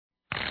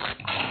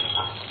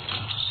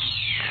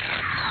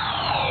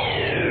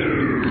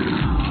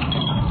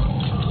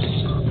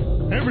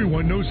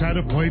Everyone knows how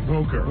to play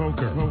poker. But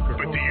do you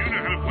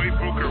know how to play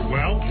poker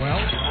well?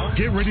 Well,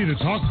 get ready to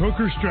talk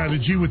poker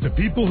strategy with the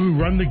people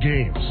who run the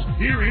games.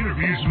 Hear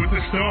interviews with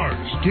the stars.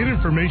 Get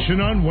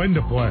information on when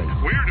to play,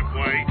 where to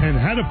play, and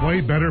how to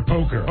play better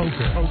poker.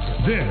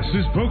 This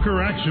is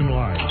Poker Action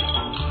Live,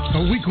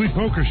 a weekly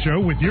poker show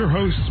with your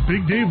hosts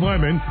Big Dave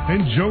Lemon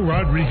and Joe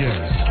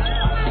Rodriguez.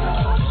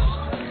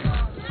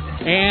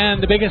 And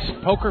the biggest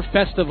poker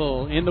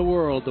festival in the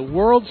world, the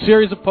World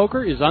Series of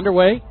Poker, is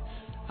underway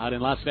out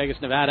in Las Vegas,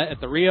 Nevada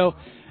at the Rio,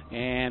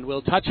 and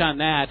we'll touch on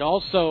that.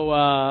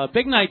 Also,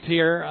 big night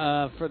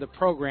here for the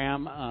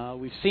program.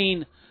 We've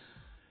seen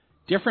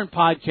different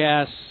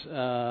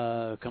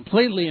podcasts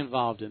completely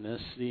involved in this.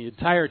 The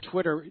entire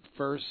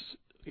Twitterverse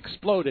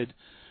exploded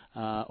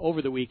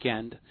over the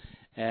weekend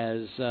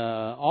as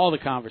all the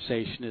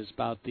conversation is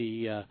about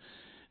the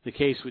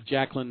case with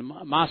Jacqueline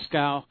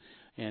Moscow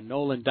and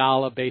Nolan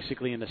Dalla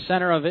basically in the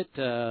center of it.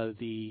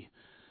 The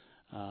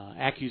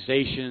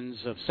accusations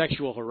of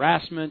sexual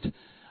harassment,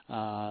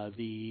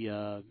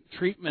 the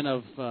treatment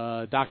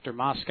of Dr.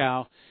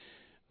 Moscow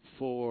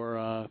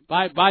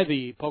by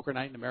the Poker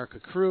Night in America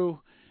crew.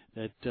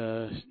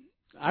 That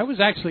I was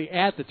actually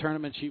at the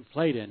tournament she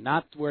played in,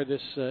 not where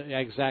this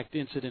exact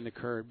incident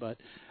occurred, but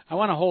I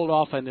want to hold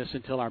off on this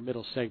until our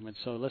middle segment,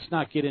 so let's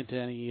not get into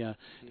any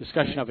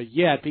discussion of it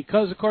yet,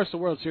 because, of course, the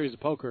World Series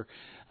of Poker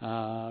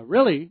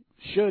really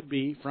should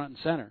be front and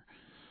center.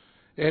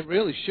 It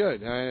really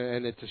should,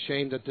 and it's a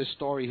shame that this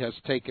story has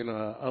taken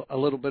a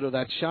little bit of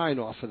that shine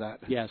off of that.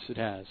 Yes, it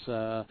has.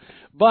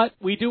 But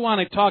we do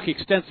want to talk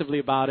extensively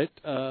about it.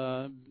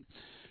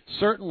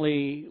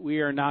 Certainly,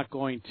 we are not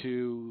going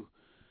to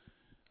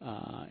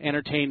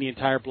entertain the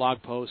entire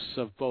blog posts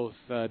of both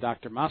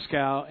Dr.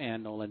 Moscow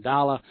and Nolan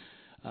Dalla,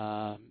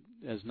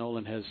 as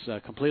Nolan has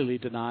completely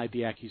denied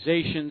the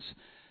accusations.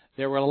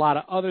 There were a lot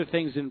of other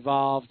things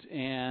involved,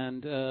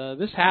 and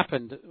this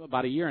happened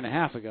about a year and a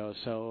half ago,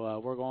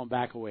 so we're going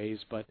back a ways.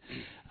 But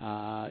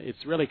it's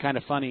really kind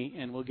of funny,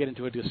 and we'll get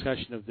into a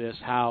discussion of this,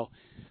 how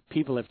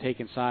people have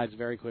taken sides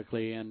very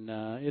quickly, and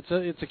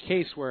it's a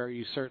case where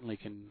you certainly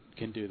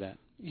can do that.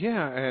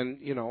 Yeah, and,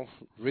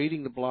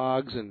 reading the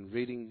blogs and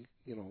reading,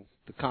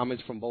 the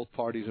comments from both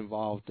parties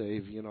involved,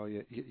 Dave,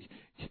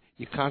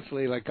 you're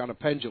constantly like on a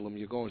pendulum.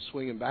 You're going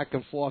swinging back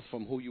and forth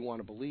from who you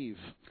want to believe.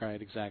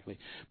 Right, exactly.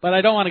 But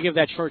I don't want to give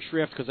that short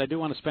shrift because I do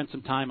want to spend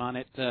some time on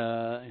it,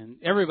 and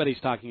everybody's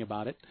talking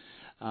about it.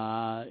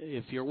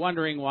 If you're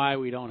wondering why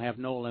we don't have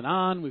Nolan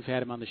on, we've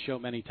had him on the show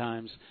many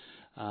times.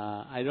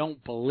 I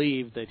don't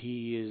believe that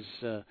he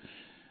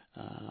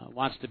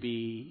wants to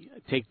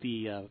take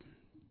the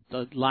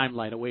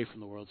limelight away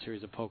from the World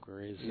Series of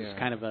Poker. It's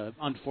kind of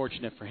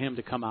unfortunate for him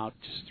to come out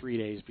just 3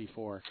 days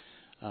before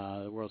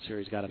the World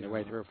Series got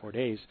underway, 3 or 4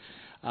 days.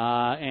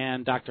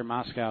 And Dr.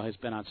 Moscow has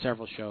been on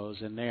several shows,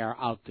 and they are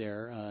out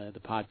there, the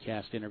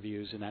podcast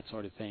interviews and that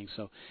sort of thing.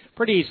 So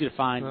pretty easy to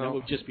find. That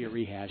would just be a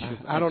rehash.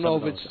 I don't know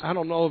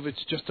if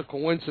it's just a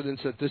coincidence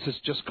that this has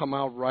just come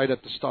out right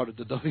at the start of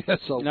the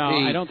WSOP. No,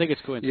 I don't think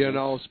it's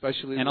coincidence.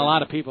 Especially and a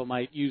lot of people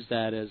might use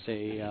that as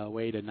a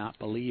way to not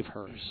believe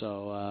her.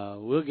 So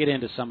we'll get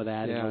into some of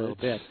that in a little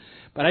bit.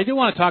 But I do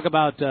want to talk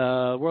about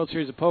World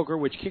Series of Poker,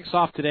 which kicks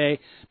off today.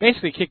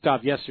 Basically kicked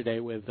off yesterday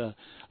with a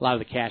lot of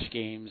the cash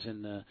games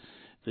and the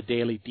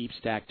daily deep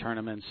stack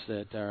tournaments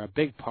that are a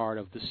big part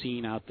of the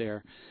scene out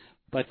there.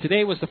 But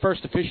today was the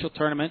first official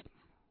tournament,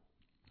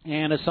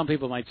 and as some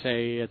people might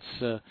say,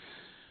 it's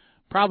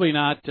probably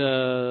not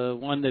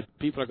one that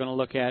people are going to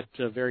look at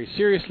very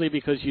seriously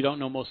because you don't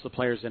know most of the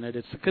players in it.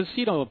 It's the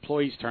Casino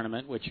Employees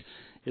Tournament, which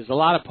is a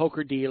lot of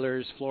poker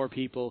dealers, floor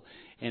people,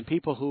 and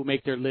people who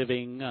make their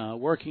living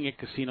working at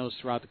casinos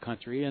throughout the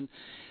country. And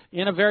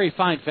in a very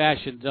fine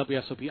fashion,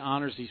 WSOP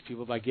honors these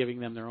people by giving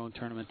them their own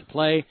tournament to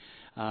play.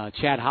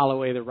 Chad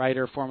Holloway, the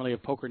writer formerly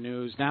of Poker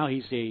News, now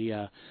he's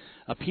a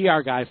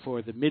PR guy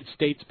for the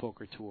Mid-States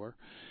Poker Tour.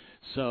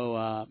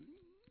 So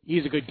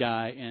he's a good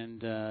guy,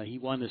 and he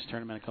won this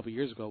tournament a couple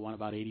years ago, won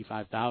about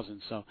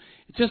 $85,000. So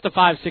it's just a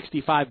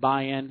 $565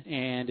 buy-in,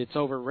 and it's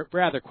over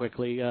rather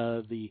quickly.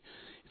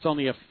 It's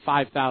only a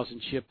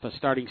 5,000 chip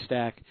starting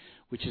stack,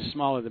 which is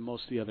smaller than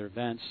most of the other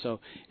events.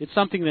 So it's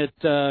something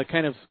that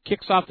kind of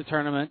kicks off the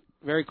tournament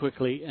very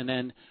quickly, and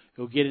then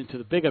we'll get into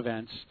the big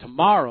events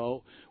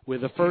tomorrow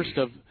with the first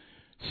of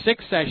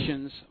 6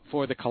 sessions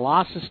for the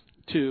Colossus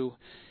 2.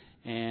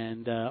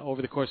 And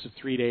over the course of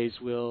 3 days,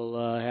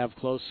 we'll have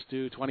close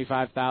to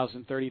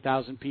 25,000,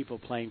 30,000 people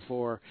playing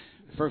for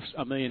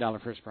 $1 million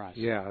first prize.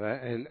 Yeah,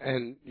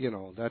 and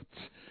that's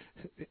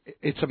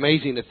it's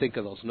amazing to think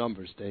of those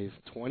numbers, Dave.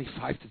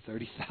 25 to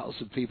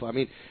 30,000 people. I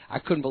mean, I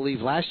couldn't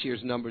believe last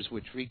year's numbers,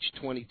 which reached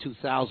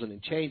 22,000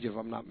 and change, if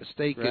I'm not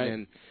mistaken. Right.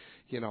 And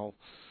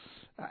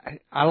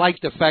I like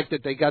the fact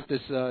that they got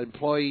this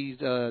employee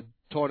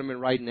tournament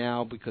right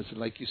now because,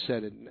 like you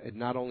said, it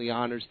not only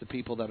honors the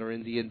people that are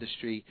in the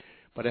industry,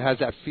 but it has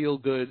that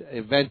feel-good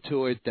event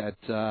to it that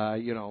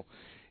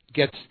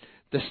gets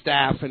the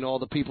staff and all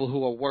the people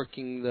who are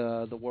working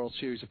the World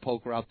Series of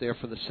Poker out there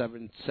for the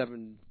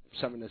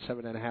 7 to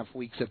 7.5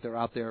 weeks that they're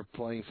out there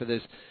playing for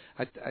this.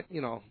 I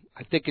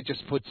think it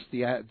just puts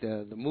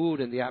the mood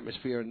and the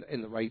atmosphere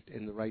in the right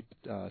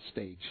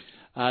stage.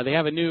 They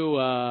have a new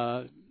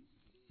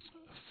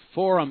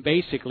forum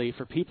basically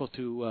for people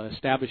to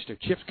establish their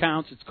chip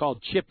counts. It's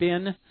called Chip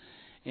In,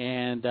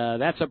 and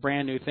that's a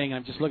brand new thing.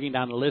 I'm just looking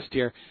down the list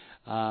here.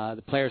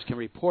 The players can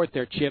report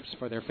their chips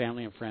for their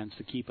family and friends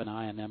to keep an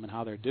eye on them and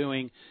how they're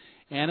doing.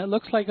 And it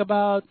looks like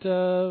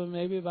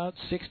maybe about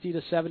 60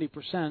 to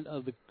 70%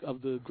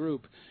 of the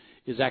group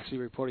is actually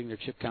reporting their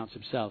chip counts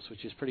themselves,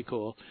 which is pretty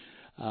cool.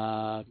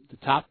 The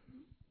top,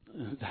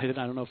 I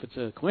don't know if it's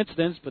a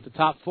coincidence, but the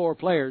top 4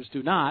 players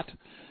do not.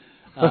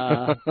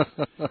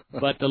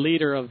 But the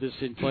leader of this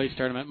employees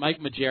tournament,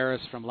 Mike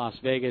Majerus from Las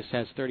Vegas,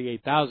 has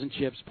 38,000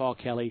 chips. Paul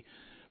Kelly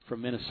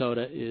from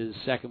Minnesota is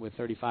second with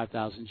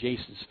 35,000.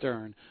 Jason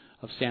Stern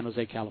of San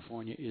Jose,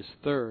 California, is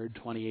third,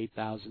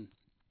 28,000.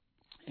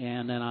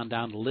 And then on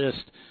down the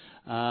list,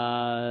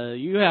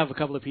 you have a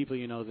couple of people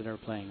you know that are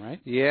playing,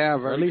 right? Yeah,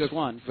 or at least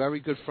one.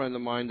 Very good friend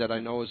of mine that I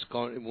know is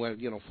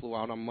flew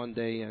out on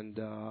Monday and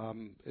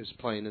is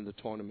playing in the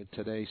tournament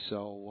today.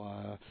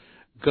 So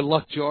good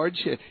luck, George.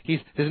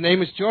 His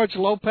name is George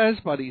Lopez,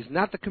 but he's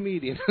not the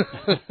comedian.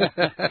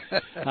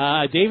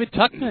 David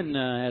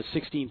Tuckman has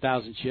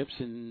 16,000 chips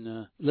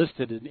and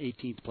listed in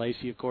 18th place.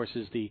 He, of course,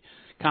 is the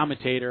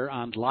commentator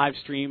on live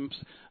streams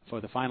for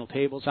the final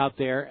tables out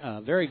there.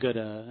 Very good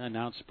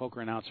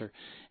poker announcer,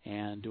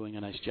 and doing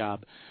a nice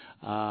job.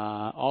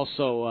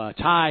 Also,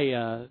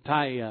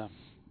 Ty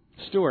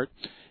Stewart,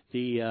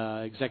 the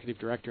executive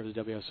director of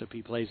the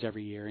WSOP, plays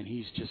every year, and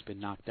he's just been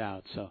knocked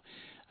out. So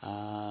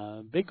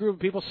big group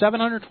of people,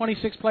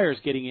 726 players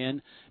getting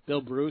in.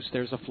 Bill Bruce,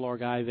 there's a floor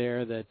guy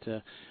there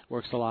that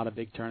works a lot of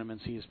big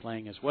tournaments. He is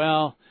playing as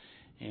well.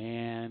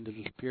 And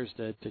it appears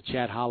that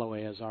Chad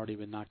Holloway has already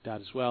been knocked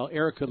out as well.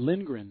 Erica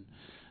Lindgren,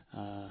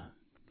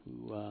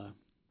 who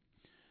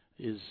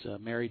is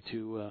married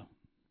to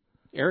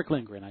Eric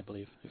Lindgren, I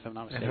believe, if I'm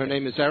not mistaken. And her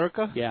name is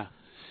Erica? Yeah.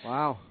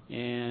 Wow.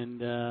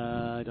 And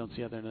I don't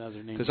see other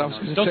names. Don't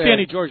see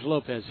any George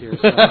Lopez here.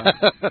 So, I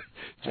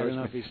don't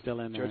know if he's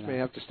still in there. George may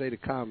have to stay to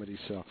comedy.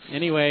 So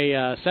anyway,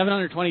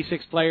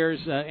 726 players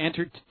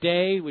entered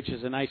today, which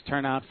is a nice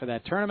turnout for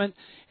that tournament.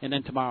 And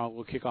then tomorrow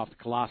we'll kick off the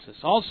Colossus.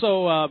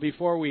 Also,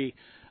 before we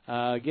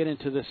get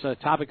into this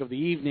topic of the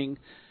evening,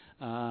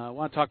 I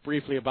want to talk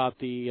briefly about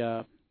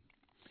the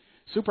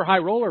Super High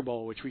Roller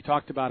Bowl, which we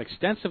talked about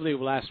extensively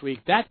last week.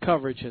 That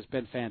coverage has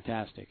been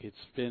fantastic. It's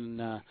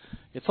been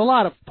it's a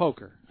lot of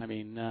poker. I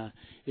mean,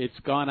 it's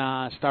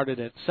started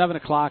at 7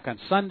 o'clock on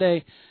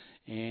Sunday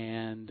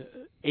and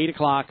 8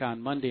 o'clock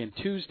on Monday and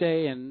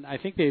Tuesday, and I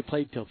think they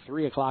played till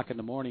 3 o'clock in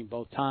the morning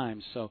both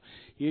times. So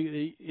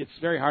it's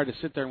very hard to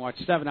sit there and watch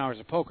 7 hours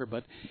of poker,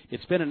 but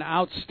it's been an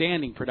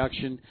outstanding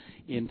production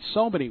in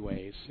so many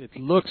ways. It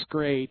looks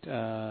great.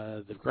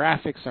 The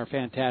graphics are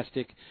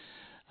fantastic.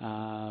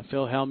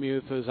 Phil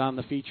Hellmuth was on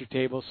the feature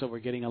table, so we're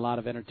getting a lot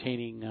of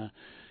entertaining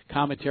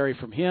commentary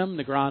from him.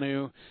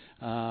 Negreanu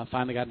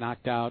finally got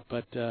knocked out,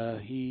 but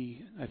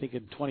he, I think,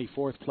 in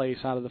 24th place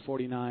out of the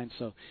 49,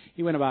 so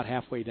he went about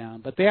halfway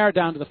down. But they are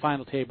down to the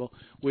final table,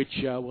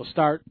 which will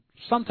start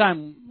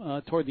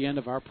sometime toward the end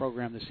of our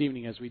program this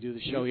evening as we do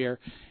the show here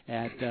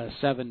at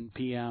 7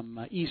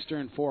 p.m.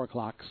 Eastern, 4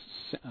 o'clock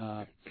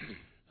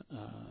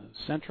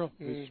Central?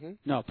 Mm-hmm.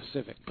 No,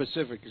 Pacific.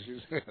 Pacific.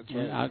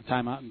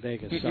 Time out in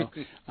Vegas. So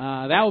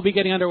that will be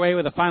getting underway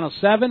with the final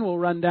 7. We'll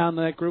run down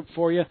that group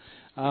for you.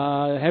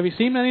 Have you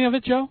seen any of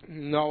it, Joe?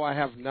 No, I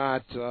have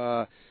not.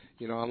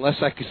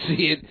 Unless I could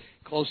see it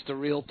close to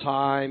real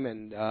time,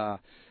 and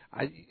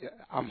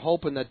I'm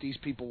hoping that these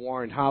people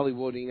aren't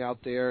Hollywooding out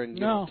there and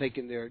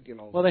taking their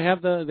Well, they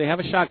have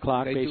a shot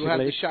clock. They basically. Do have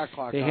the shot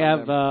clock. They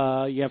have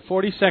you have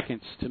 40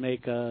 seconds to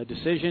make a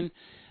decision.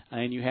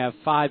 And you have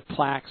 5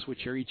 plaques,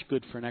 which are each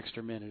good for an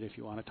extra minute if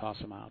you want to toss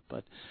them out.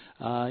 But,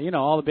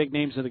 all the big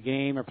names of the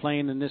game are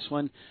playing in this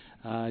one.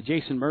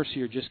 Jason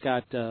Mercier just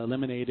got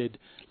eliminated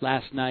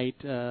last night,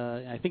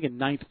 I think in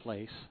 9th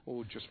place.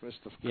 Oh, just missed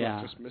the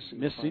just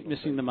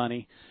missing the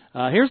money.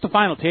 Here's the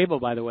final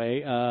table, by the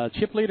way.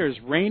 Chip leader is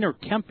Rainer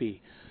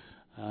Kempe,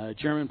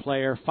 German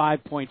player,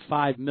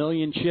 5.5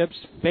 million chips.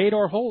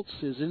 Fedor Holtz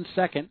is in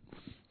second,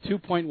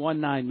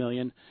 2.19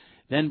 million.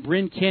 Then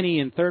Bryn Kinney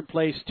in third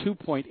place,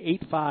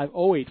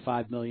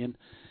 2.85 million.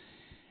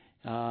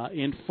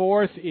 In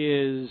fourth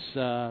is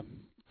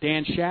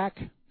Dan Shack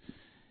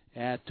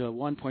at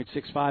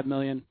 1.65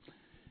 million.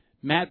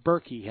 Matt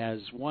Berkey has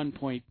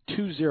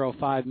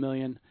 1.205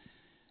 million.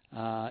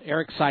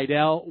 Eric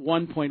Seidel,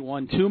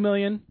 1.12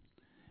 million.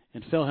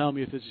 And Phil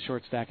Hellmuth is a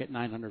short stack at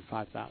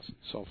 905,000.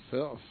 So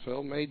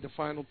Phil made the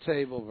final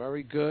table.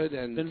 Very good.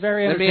 And been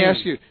very let me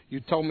ask you,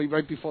 you told me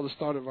right before the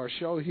start of our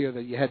show here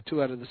that you had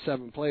 2 out of the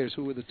 7 players.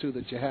 Who were the 2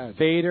 that you had?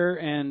 Fedor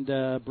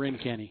and Bryn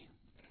Kinney.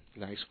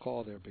 Nice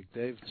call there, Big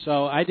Dave.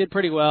 So I did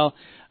pretty well.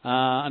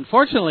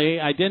 Unfortunately,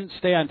 I didn't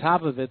stay on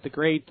top of it. The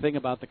great thing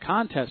about the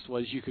contest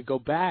was you could go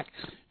back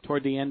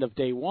toward the end of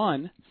day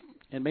 1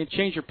 and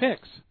change your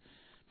picks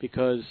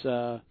because,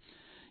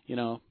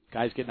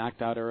 guys get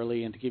knocked out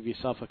early, and to give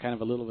yourself a kind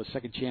of a little of a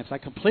second chance. I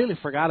completely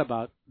forgot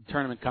about the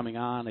tournament coming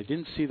on. I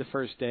didn't see the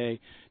first day,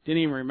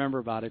 didn't even remember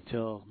about it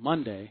till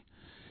Monday.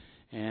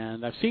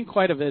 And I've seen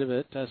quite a bit of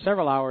it,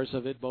 several hours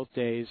of it both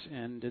days,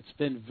 and it's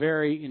been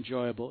very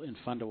enjoyable and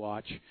fun to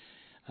watch.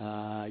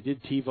 I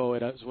did TiVo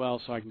it as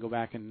well, so I can go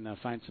back and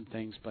find some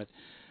things. But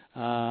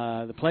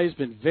the play's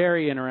been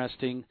very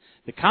interesting.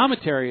 The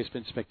commentary has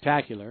been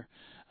spectacular.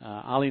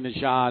 Ali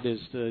Najad is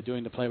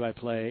doing the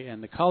play-by-play,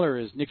 and the color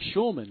is Nick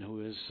Schulman,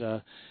 who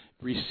has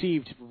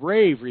received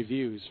rave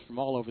reviews from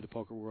all over the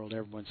poker world.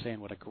 Everyone's saying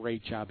what a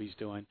great job he's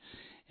doing,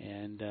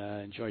 and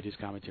enjoyed his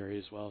commentary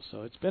as well.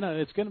 So it's been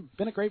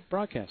a great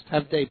broadcast.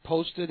 Have they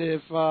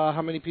posted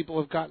how many people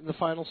have gotten the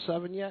final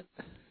 7 yet?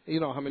 You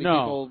know, how many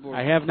people were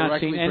I have not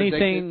seen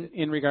anything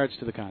predicted? in regards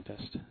to the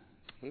contest.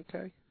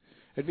 Okay.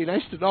 It'd be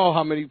nice to know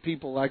how many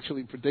people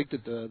actually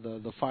predicted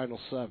the final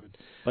 7.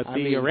 But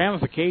the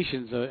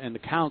ramifications and the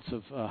counts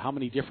of how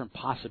many different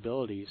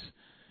possibilities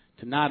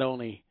to not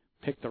only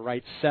pick the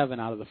right 7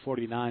 out of the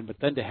 49, but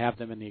then to have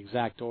them in the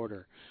exact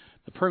order.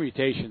 The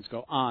permutations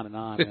go on and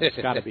on. And it's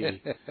got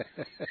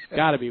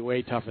to be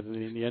way tougher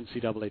than in the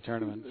NCAA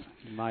tournament,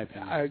 in my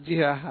opinion.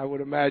 Yeah, I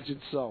would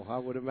imagine so.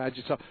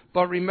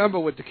 But remember,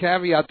 with the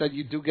caveat that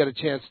you do get a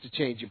chance to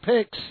change your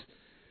picks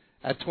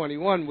at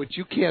 21, which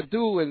you can't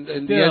do in the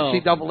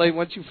NCAA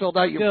once you filled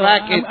out your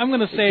bracket. I'm going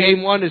to say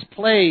game 1 is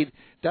played.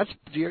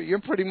 You're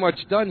pretty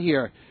much done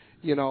here.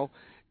 You know,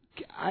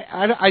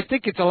 I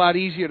think it's a lot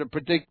easier to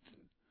predict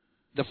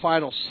the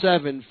final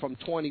 7 from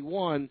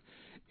 21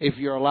 if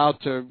you're allowed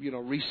to,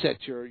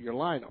 reset your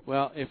lineup.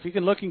 Well, if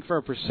you're looking for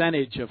a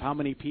percentage of how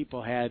many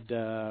people had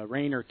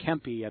Rainer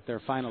Kempe at their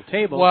final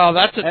table,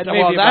 that's a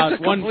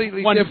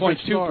completely different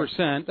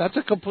 1.2%. That's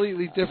a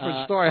completely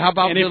different story. How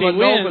about and if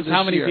Villanova he wins, this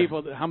year?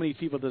 How many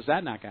people does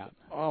that knock out?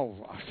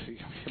 Oh,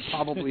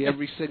 probably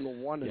every single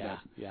one of them.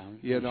 Yeah, I'm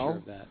sure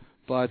of that.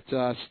 But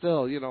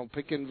still,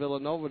 picking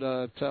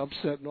Villanova to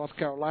upset North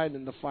Carolina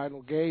in the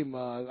final game,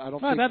 I don't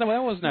think... That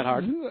wasn't that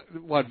hard.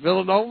 What,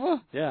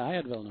 Villanova? Yeah, I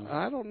had Villanova.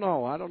 I don't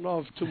know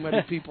if too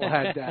many people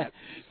had that.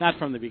 Not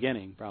from the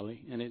beginning, probably.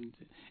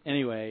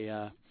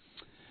 Anyway,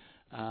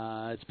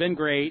 it's been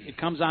great. It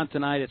comes on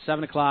tonight at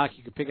 7 o'clock.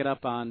 You can pick it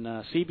up on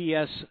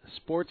CBS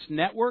Sports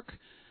Network.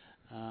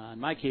 On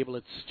my cable,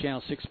 it's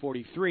channel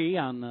 643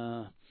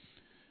 on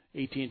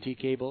AT&T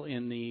cable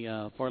in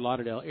the Fort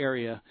Lauderdale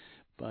area.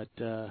 But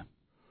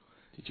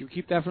did you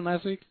keep that from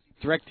last week?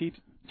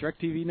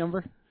 DirecTV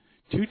number?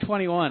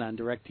 221 on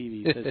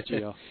DirecTV, says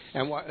Gio.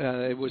 And what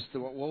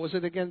was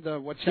it again?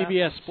 What channel?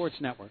 CBS Sports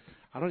Network.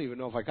 I don't even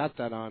know if I got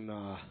that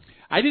on.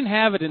 I didn't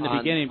have it in the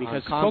beginning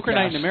because Poker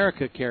Night in Comcast.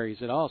 America carries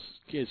it. All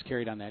is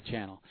carried on that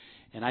channel.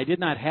 And I did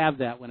not have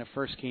that when it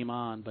first came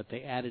on, but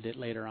they added it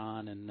later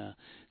on, and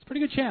it's a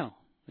pretty good channel.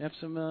 They have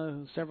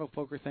some several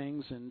poker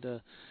things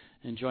and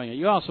enjoying it.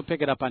 You also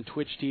pick it up on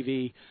Twitch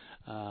TV.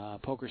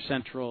 Poker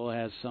Central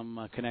has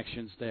some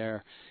connections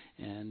there,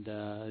 and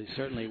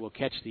certainly we'll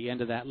catch the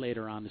end of that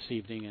later on this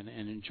evening and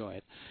enjoy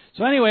it.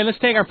 So anyway, let's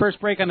take our first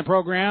break on the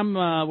program.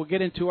 We'll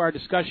get into our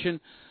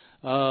discussion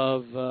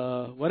of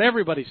what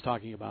everybody's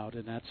talking about,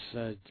 and that's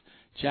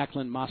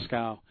Jacqueline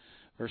Moscow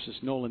versus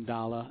Nolan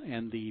Dalla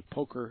and the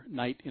Poker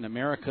Night in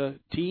America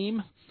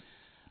team.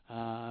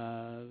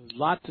 A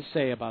lot to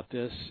say about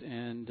this,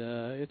 and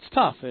it's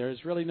tough.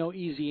 There's really no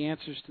easy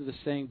answers to this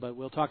thing, but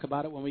we'll talk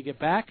about it when we get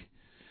back.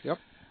 Yep.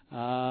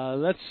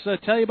 Let's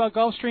tell you about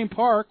Gulfstream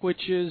Park,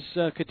 which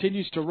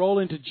continues to roll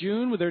into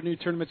June with their new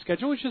tournament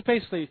schedule, which is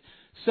basically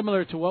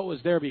similar to what was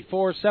there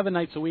before, 7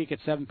 nights a week at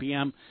 7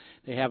 p.m.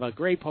 They have a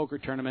great poker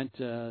tournament.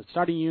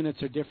 Starting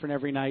units are different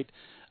every night,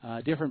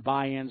 different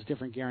buy-ins,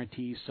 different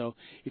guarantees. So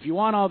if you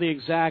want all the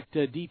exact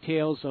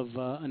details of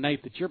a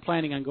night that you're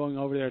planning on going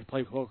over there to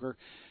play poker,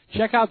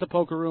 check out the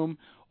Poker Room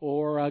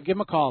or give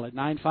them a call at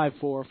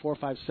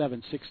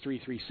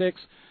 954-457-6336.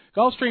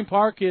 Gulfstream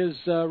Park is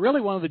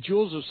really one of the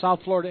jewels of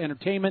South Florida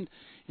entertainment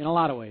in a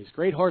lot of ways.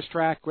 Great horse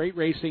track, great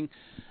racing.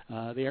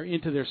 They are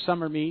into their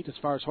summer meet as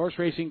far as horse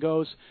racing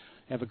goes.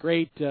 They have a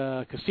great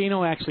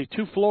casino, actually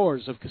 2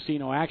 floors of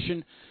casino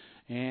action,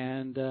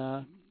 and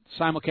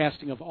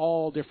simulcasting of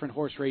all different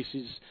horse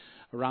races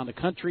around the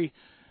country,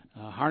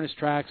 harness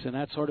tracks and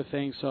that sort of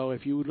thing. So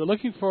if you're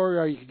looking for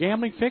your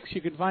gambling fix,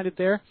 you can find it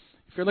there.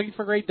 If you're looking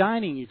for great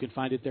dining, you can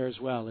find it there as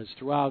well. It's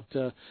throughout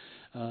the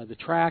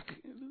track,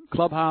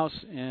 clubhouse,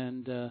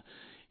 and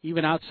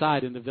even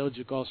outside in the village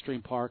of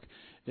Gulfstream Park,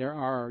 there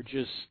are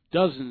just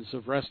dozens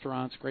of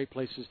restaurants, great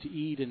places to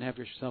eat and have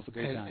yourself a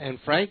great time. And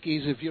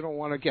Frankie's, if you don't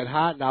want to get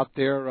hot out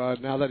there,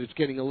 now that it's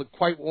getting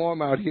quite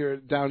warm out here,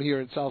 down here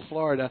in South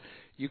Florida,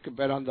 you can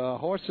bet on the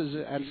horses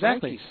at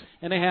Frankie's.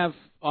 And they have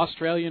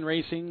Australian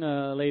racing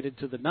late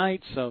into the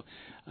night, so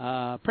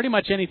pretty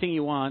much anything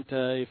you want,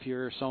 if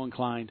you're so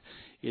inclined,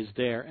 is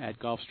there at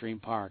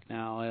Gulfstream Park.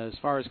 Now, as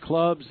far as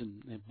clubs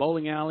and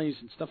bowling alleys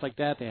and stuff like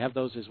that, they have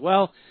those as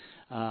well.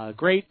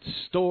 Great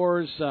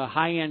stores,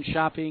 high-end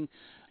shopping,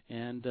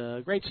 and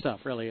great stuff,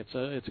 really. It's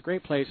a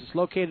great place. It's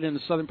located in the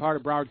southern part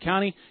of Broward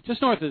County,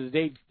 just north of the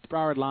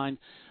Dade-Broward line.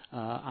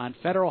 on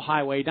Federal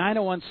Highway.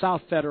 901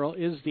 South Federal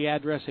is the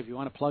address if you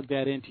want to plug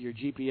that into your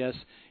GPS.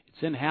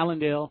 It's in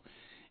Hallandale,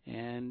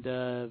 and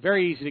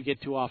very easy to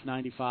get to off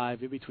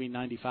 95, in between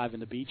 95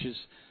 and the beaches.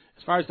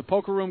 As far as the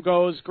poker room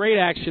goes, great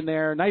action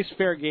there. Nice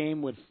fair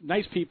game with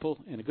nice people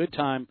and a good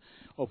time.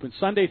 Open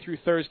Sunday through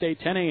Thursday,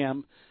 10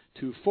 a.m.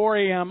 to 4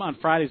 a.m. on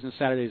Fridays and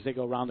Saturdays. They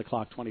go round the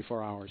clock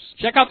 24 hours.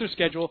 Check out their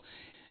schedule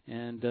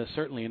and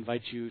certainly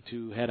invite you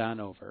to head on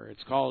over.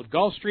 It's called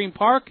Gulfstream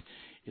Park.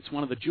 It's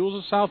one of the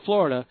jewels of South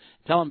Florida.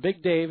 Tell them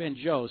Big Dave and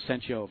Joe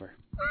sent you over.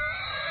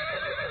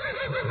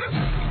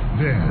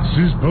 This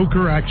is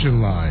Poker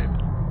Action Line.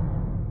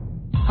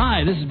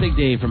 Hi, this is Big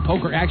Dave from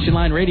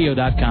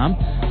PokerActionLineRadio.com.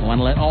 I want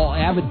to let all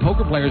avid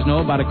poker players know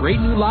about a great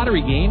new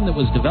lottery game that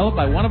was developed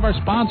by one of our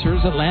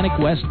sponsors, Atlantic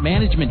West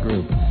Management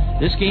Group.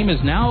 This game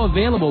is now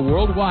available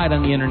worldwide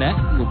on the Internet.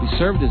 It will be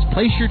served as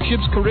Place Your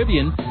Chips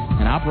Caribbean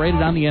and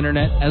operated on the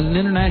Internet as an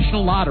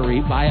international lottery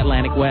by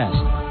Atlantic West.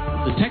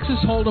 The Texas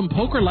Hold'em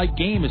poker-like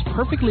game is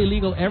perfectly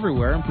legal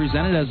everywhere and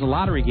presented as a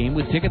lottery game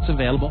with tickets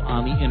available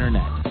on the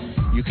Internet.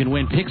 You can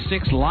win Pick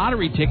 6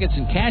 lottery tickets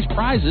and cash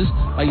prizes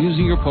by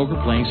using your poker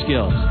playing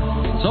skills.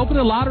 It's open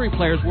to lottery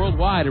players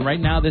worldwide, and right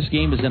now this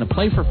game is in a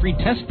play-for-free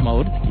test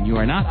mode, and you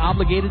are not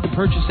obligated to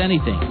purchase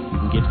anything.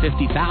 You can get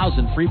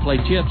 50,000 free play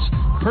chips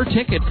per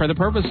ticket for the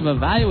purpose of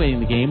evaluating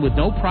the game with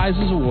no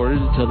prizes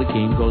awarded until the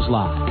game goes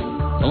live.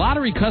 The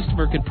lottery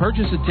customer can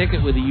purchase a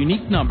ticket with a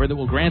unique number that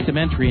will grant them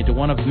entry into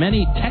one of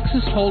many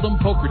Texas Hold'em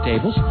poker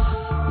tables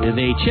with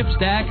a chip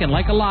stack, and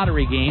like a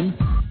lottery game,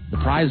 the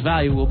prize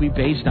value will be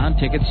based on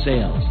ticket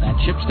sales. That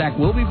chip stack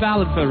will be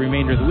valid for the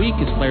remainder of the week,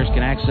 as players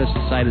can access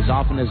the site as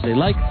often as they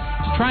like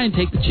to try and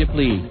take the chip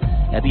lead.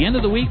 At the end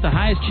of the week, the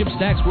highest chip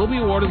stacks will be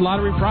awarded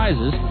lottery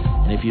prizes,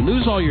 and if you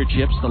lose all your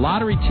chips, the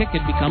lottery ticket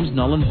becomes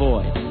null and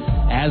void.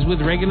 As with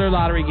regular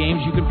lottery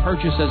games, you can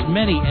purchase as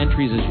many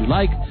entries as you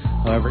like.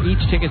 However, each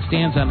ticket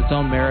stands on its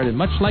own merit, and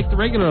much like the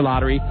regular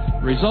lottery,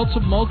 the results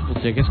of multiple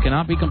tickets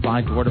cannot be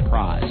combined toward a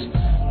prize.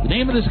 The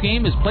name of this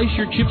game is Place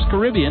Your Chips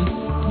Caribbean.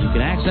 You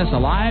can access a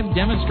live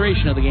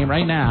demonstration of the game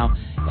right now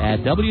at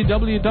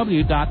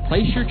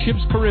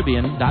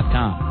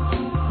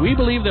www.placeyourchipscaribbean.com. We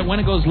believe that when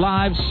it goes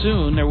live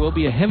soon, there will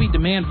be a heavy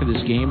demand for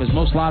this game, as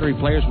most lottery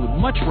players would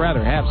much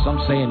rather have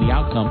some say in the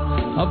outcome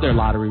of their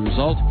lottery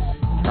result.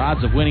 Their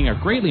odds of winning are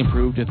greatly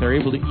improved if they're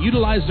able to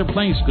utilize their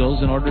playing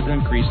skills in order to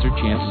increase their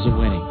chances of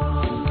winning.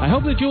 I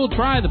hope that you will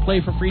try the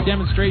Play for Free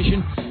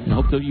demonstration and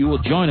hope that you will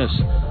join us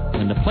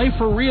when the Play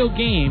for Real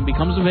game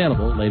becomes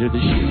available later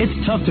this year.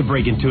 It's tough to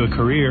break into a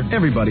career.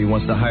 Everybody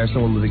wants to hire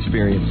someone with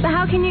experience. But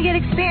how can you get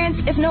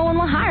experience if no one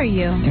will hire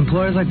you?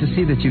 Employers like to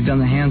see that you've done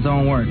the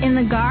hands-on work. In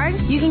the Guard,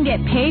 you can get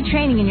paid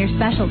training in your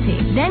specialty,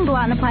 then go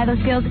out and apply those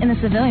skills in the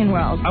civilian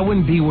world. I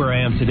wouldn't be where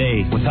I am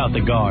today without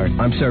the Guard.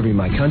 I'm serving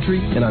my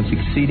country, and I'm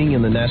succeeding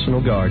in the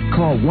National Guard.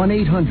 Call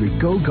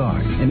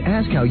 1-800-GO-GUARD and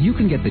ask how you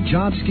can get the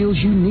job skills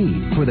you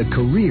need for the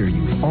career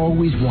you've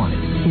always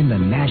wanted in the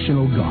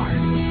National Guard.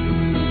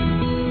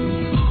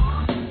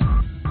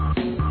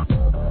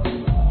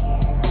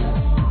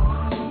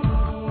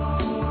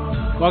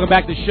 Welcome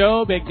back to the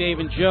show. Big Dave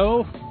and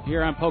Joe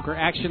here on Poker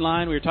Action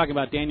Line. We were talking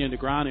about Daniel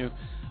Negreanu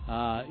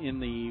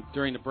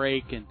during the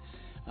break, and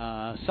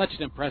such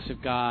an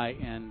impressive guy.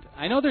 And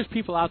I know there's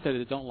people out there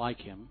that don't like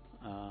him.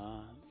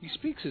 He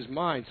speaks his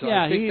mind, so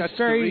yeah, I think that's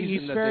the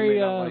reason that they may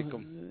not like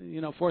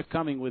him.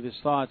 Forthcoming with his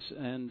thoughts,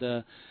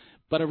 and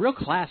but a real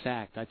class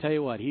act. I tell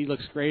you what, he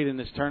looks great in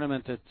this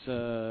tournament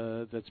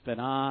that's been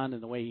on,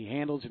 and the way he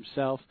handles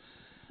himself.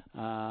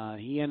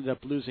 He ended up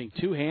losing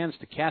 2 hands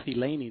to Kathy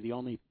Laney, the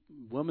only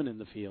woman in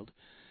the field.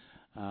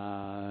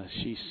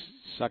 She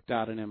sucked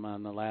out on him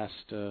on the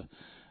last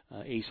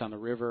ace on the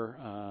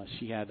river.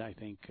 She had, I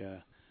think,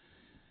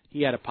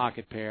 he had a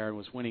pocket pair and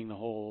was winning the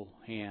whole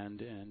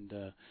hand,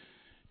 and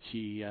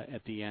she,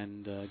 at the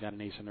end, got an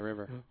ace on the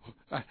river.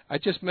 I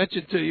just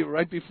mentioned to you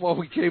right before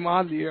we came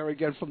on the air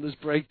again from this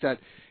break that,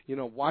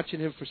 watching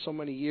him for so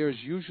many years,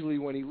 usually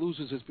when he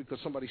loses it's because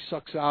somebody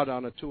sucks out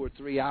on a 2 or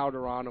 3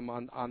 outer on him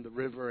on the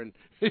river, and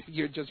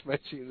you're just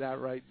mentioning that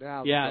right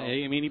now. Yeah, so.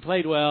 I mean, he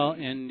played well,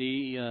 and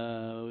he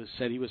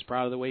said he was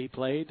proud of the way he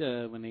played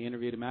when they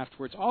interviewed him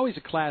afterwards. Always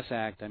a class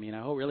act. I mean,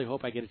 I really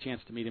hope I get a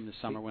chance to meet him this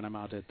summer when I'm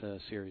out at the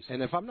series.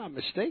 And if I'm not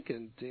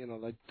mistaken,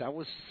 that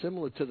was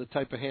similar to the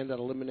type of hand that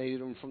eliminated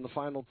him from the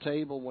final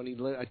table when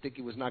I think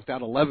he was knocked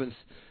out 11th.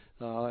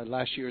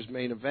 Last year's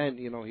main event,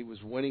 he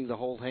was winning the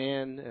whole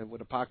hand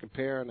with a pocket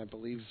pair, and I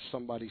believe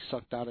somebody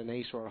sucked out an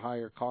ace or a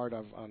higher card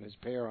on his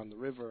pair on the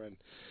river. And,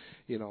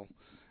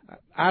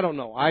 I don't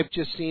know. I've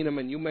just seen him,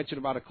 and you mentioned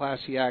about a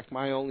classy act.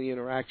 My only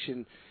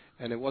interaction,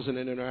 and it wasn't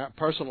an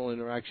personal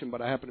interaction,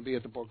 but I happened to be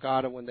at the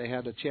Borgata when they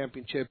had a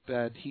championship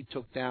that he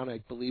took down. I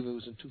believe it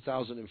was in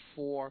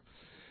 2004,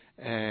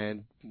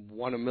 and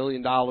won $1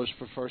 million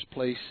for first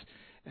place.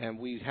 and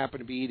we happened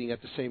to be eating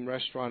at the same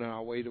restaurant, and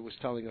our waiter was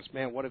telling us,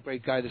 man, what a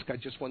great guy. This guy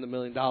just won the $1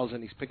 million,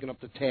 and he's picking up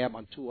the tab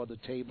on 2 other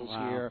tables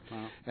here.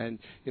 Wow. And,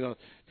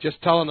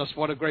 just telling us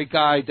what a great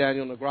guy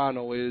Daniel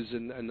Negreanu is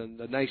and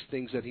the nice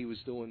things that he was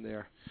doing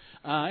there.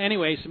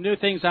 Anyway, some new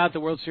things out the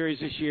World Series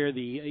this year.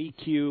 The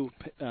EQ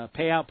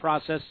payout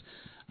process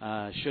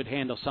should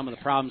handle some of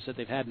the problems that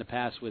they've had in the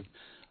past with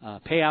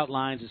payout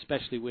lines,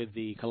 especially with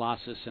the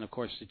Colossus, and, of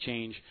course, the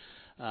change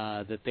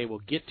that they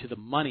will get to the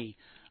money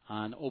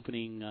on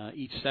opening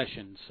each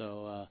session,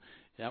 so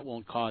that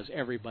won't cause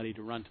everybody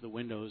to run to the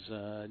windows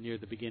near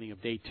the beginning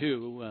of day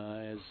 2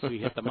 as we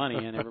hit the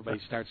money and everybody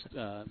starts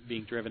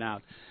being driven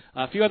out.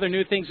 A few other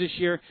new things this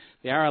year.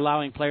 They are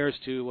allowing players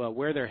to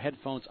wear their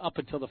headphones up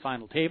until the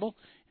final table.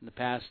 In the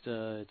past,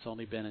 it's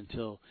only been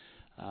until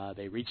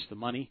they reach the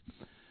money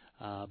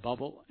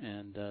bubble,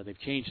 and they've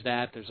changed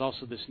that. There's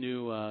also this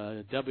new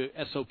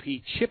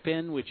WSOP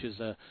chip-in, which is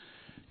a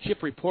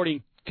chip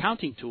reporting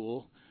counting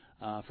tool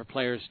for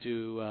players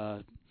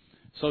to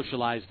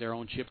socialize their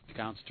own chip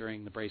counts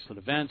during the bracelet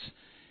events.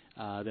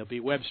 There'll be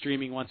web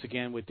streaming once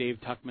again with Dave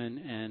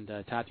Tuckman and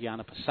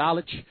Tatiana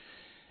Pasalic.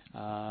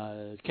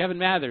 Kevin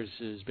Mathers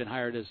has been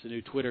hired as the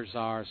new Twitter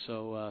czar,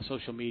 so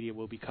social media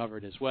will be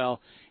covered as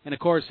well. And, of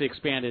course, the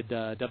expanded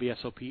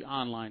WSOP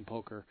online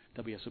poker,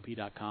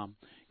 WSOP.com,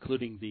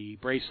 including the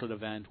bracelet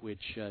event,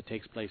 which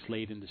takes place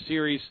late in the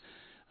series.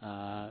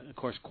 Of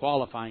course,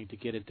 qualifying to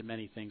get into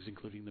many things,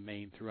 including the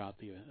main throughout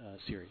the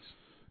series.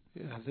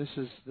 Yeah, this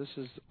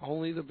is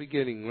only the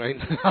beginning right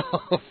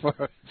now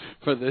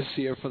for this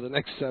year, for the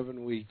next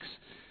 7 weeks.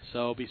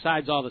 So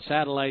besides all the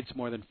satellites,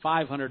 more than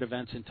 500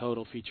 events in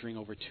total featuring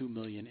over 2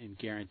 million in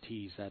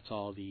guarantees. That's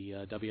all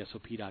the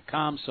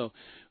WSOP.com, so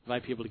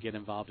invite people to get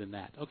involved in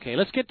that. Okay,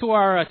 let's get to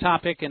our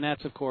topic, and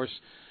that's, of course,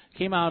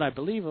 came out, I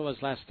believe it was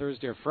last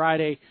Thursday or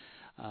Friday.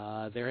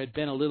 There had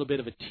been a little bit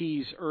of a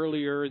tease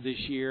earlier this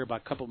year,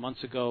 about a couple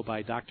months ago,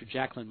 by Dr.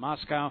 Jacqueline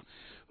Moscow,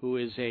 who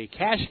is a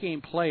cash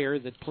game player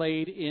that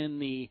played in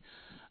the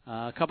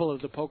couple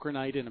of the Poker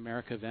Night in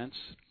America events.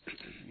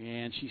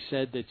 And she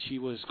said that she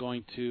was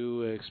going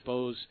to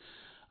expose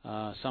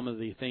some of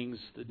the things,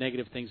 the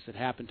negative things that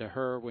happened to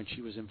her when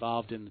she was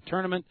involved in the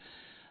tournament.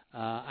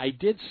 I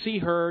did see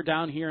her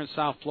down here in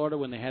South Florida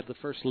when they had the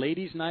first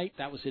Ladies' Night.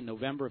 That was in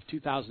November of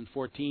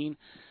 2014.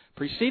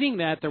 Preceding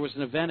that, there was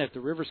an event at the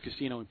Rivers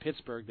Casino in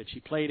Pittsburgh that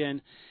she played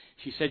in.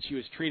 She said she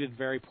was treated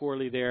very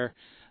poorly there,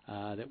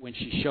 that when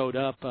she showed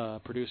up,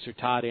 producer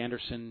Todd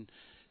Anderson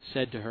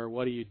said to her,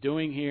 "What are you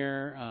doing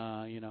here?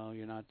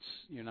 You're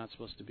not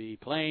supposed to be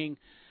playing."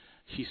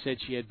 She said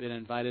she had been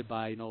invited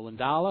by Nolan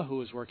Dalla, who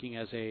was working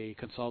as a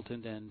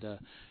consultant and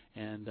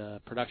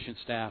production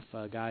staff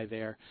guy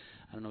there.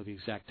 I don't know the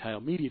exact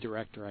title, media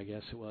director, I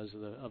guess it was,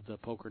 of the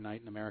Poker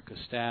Night in America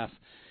staff.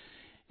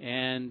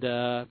 And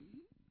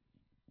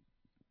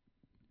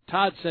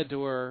Todd said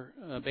to her,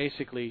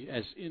 basically,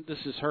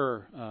 this is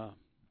her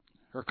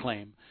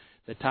claim,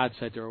 that Todd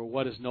said to her,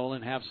 "What, does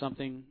Nolan have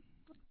something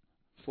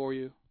for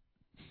you?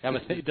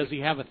 Does he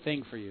have a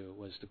thing for you?"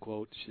 was the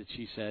quote that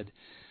she said.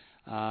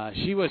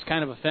 She was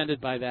kind of offended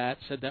by that,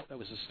 said that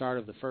was the start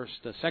of the first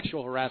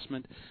sexual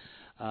harassment.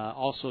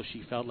 Also,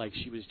 she felt like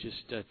she was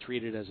just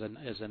treated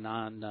as a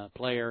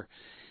non-player,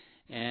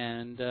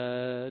 and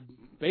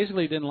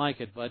basically didn't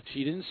like it. But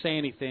she didn't say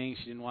anything.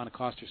 She didn't want to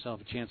cost herself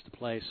a chance to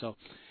play. So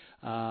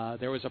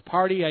there was a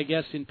party, I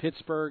guess, in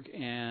Pittsburgh,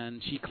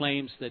 and she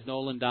claims that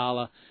Nolan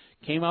Dalla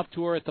came up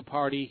to her at the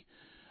party.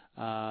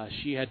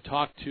 She had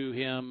talked to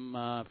him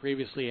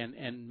previously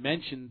and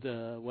mentioned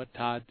what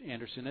Todd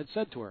Anderson had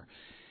said to her.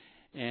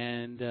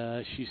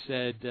 And she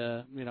said,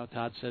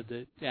 Todd said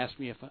that, asked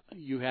me if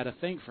you had a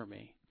thing for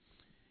me.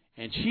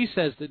 And she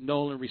says that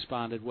Nolan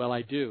responded, "Well,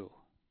 I do."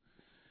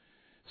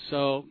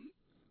 So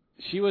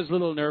she was a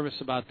little nervous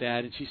about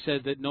that, and she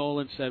said that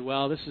Nolan said,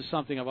 "Well, this is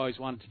something I've always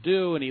wanted to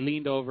do," and he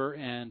leaned over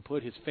and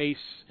put his face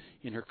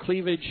in her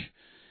cleavage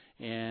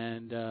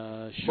and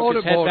shook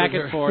his head back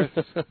and forth,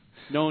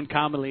 known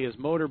commonly as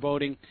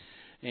motorboating.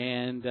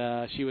 And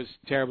she was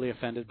terribly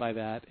offended by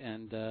that.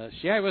 And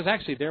she was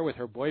actually there with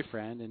her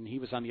boyfriend, and he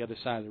was on the other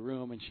side of the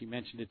room, and she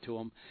mentioned it to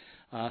him.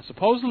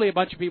 Supposedly a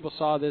bunch of people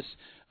saw this.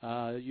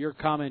 Your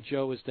comment,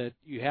 Joe, is that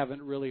you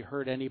haven't really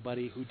heard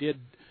anybody who did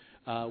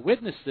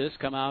witness this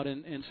come out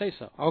and say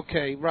so.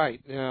 Okay, right.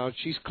 Now,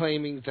 she's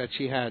claiming that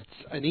she had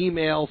an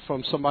email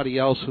from somebody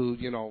else who,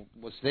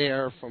 was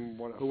there from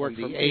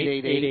the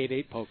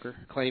 888 Poker,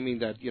 claiming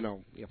that,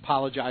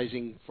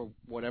 apologizing for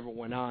whatever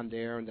went on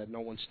there and that no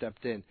one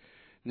stepped in.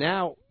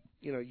 Now,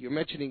 you're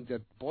mentioning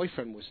that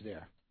boyfriend was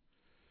there.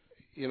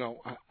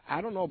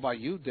 I don't know about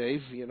you,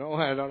 Dave.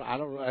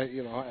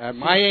 At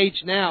my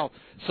age now,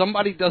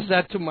 somebody does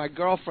that to my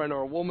girlfriend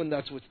or a woman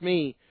that's with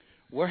me,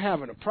 we're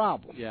having a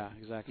problem. Yeah,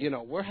 exactly.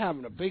 We're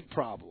having a big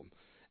problem,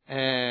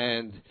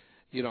 and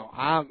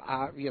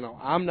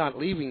I'm not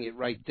leaving it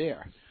right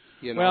there.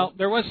 Well,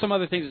 there was some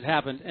other things that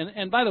happened,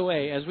 and by the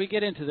way, as we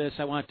get into this,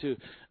 I want to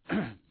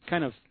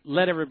kind of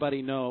let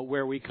everybody know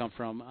where we come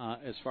from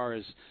as far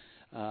as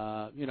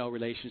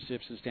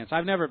relationships and stance.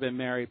 I've never been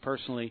married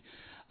personally.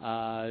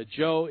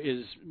 Joe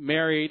is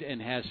married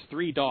and has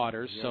 3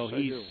 daughters, yes, so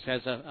he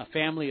has a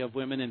family of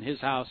women in his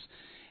house.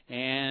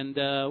 And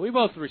we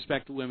both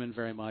respect women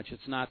very much.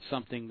 It's not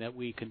something that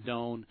we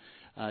condone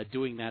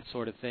doing that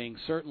sort of thing.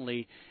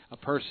 Certainly a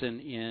person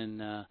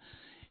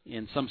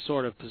in some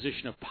sort of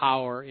position of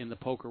power in the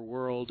poker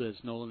world, as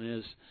Nolan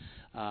is,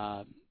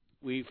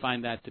 we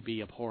find that to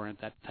be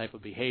abhorrent, that type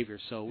of behavior.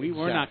 So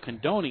we're not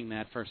condoning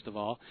that, first of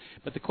all.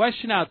 But the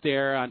question out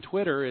there on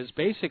Twitter is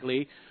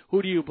basically,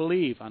 who do you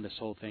believe on this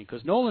whole thing?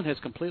 Because Nolan has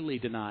completely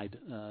denied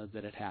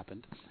that it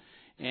happened.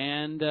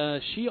 And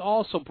she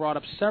also brought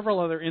up several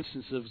other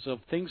instances of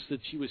things that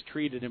she was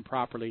treated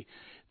improperly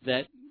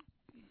that,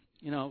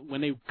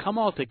 when they come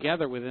all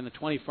together within a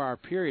 24-hour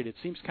period, it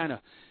seems kind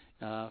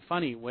of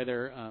funny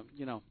whether,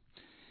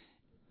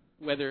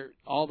 whether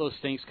all those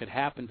things could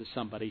happen to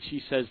somebody.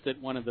 She says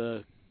that one of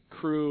the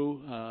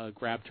crew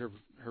grabbed her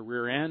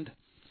rear end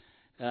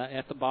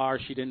at the bar.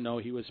 She didn't know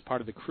he was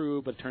part of the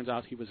crew, but it turns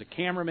out he was a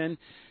cameraman.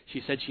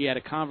 She said she had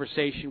a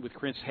conversation with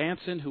Chris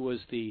Hansen, who was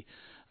the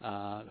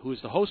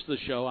host of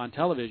the show on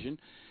television,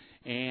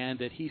 and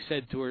that he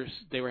said to her,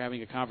 they were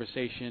having a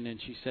conversation, and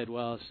she said,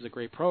 well, this is a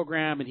great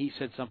program, and he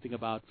said something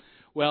about,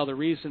 well, the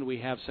reason we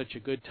have such a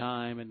good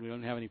time and we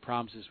don't have any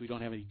problems is we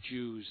don't have any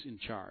Jews in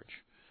charge.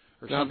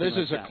 Now, this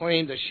is a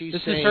claim that she's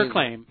saying. This is her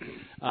claim,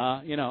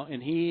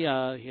 and he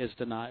has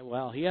denied.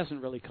 Well, he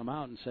hasn't really come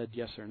out and said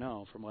yes or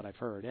no, from what I've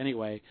heard.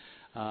 Anyway,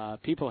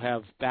 people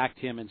have backed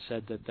him and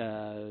said that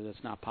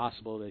that's not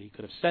possible, that he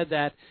could have said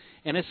that,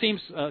 and it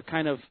seems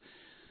kind of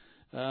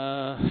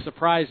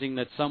surprising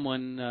that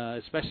someone,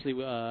 especially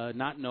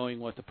not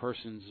knowing what the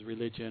person's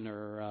religion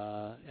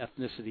or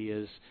ethnicity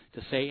is,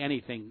 to say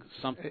anything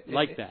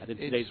like that in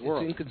today's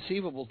world. It's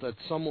inconceivable that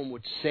someone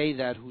would say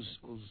that whose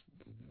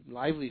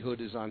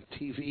livelihood is on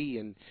TV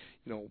and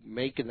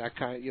making that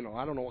kind of,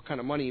 I don't know what kind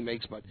of money he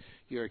makes, but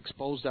you're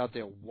exposed out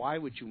there. Why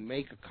would you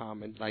make a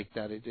comment like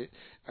that?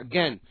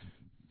 Again,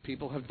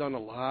 people have done a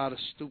lot of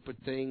stupid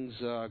things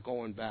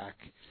going back,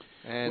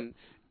 and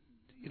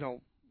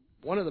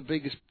one of the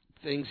biggest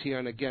things here,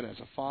 and again, as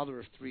a father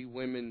of 3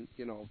 women,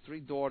 3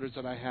 daughters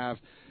that I have,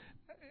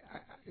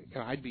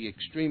 I'd be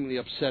extremely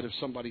upset if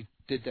somebody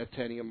did that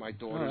to any of my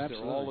daughters. They're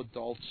all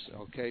adults,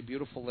 okay,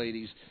 beautiful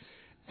ladies,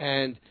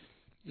 and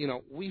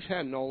we've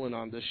had Nolan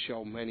on this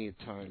show many a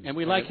time. And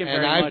we like him very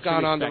much. And I've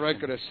gone on the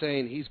record as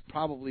saying he's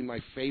probably my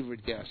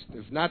favorite guest.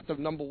 If not the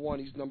number 1,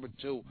 he's number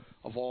 2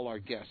 of all our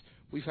guests.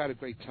 We've had a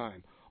great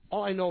time.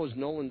 All I know is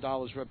Nolan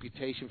Dollar's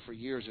reputation for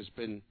years has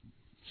been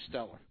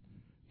stellar.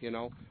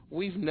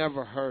 We've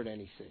never heard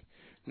anything.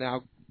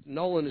 Now,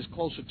 Nolan is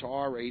closer to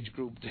our age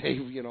group,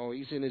 Dave.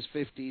 He's in his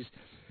 50s.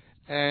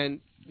 And,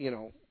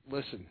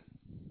 listen,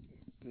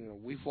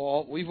 we've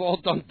all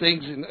done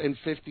things in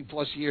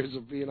 50-plus years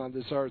of being on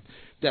this earth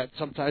that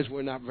sometimes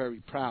we're not very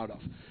proud of.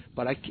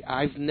 But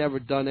I've never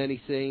done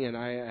anything, and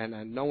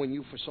I knowing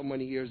you for so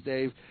many years,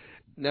 Dave,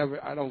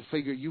 I don't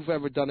figure you've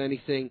ever done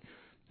anything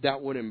that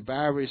would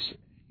embarrass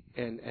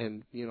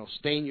and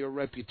stain your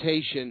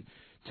reputation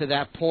to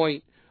that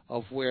point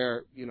of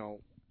where,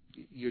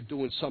 you're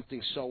doing something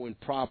so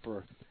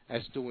improper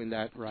as doing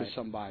that to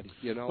somebody,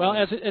 Well,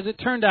 as it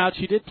turned out,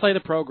 she did play the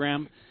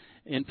program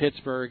in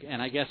Pittsburgh,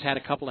 and I guess had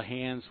a couple of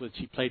hands with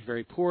she played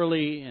very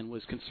poorly and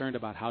was concerned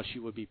about how she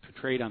would be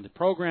portrayed on the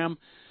program.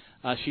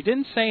 She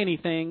didn't say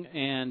anything,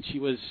 and she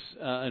was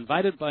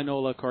invited by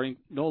Nolan,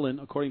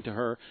 according to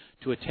her,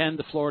 to attend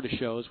the Florida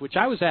shows, which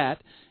I was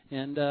at,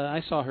 and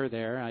I saw her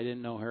there. I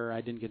didn't know her.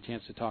 I didn't get a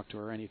chance to talk to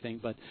her or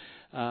anything, but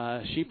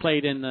she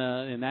played in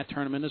that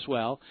tournament as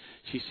well.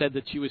 She said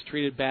that she was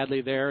treated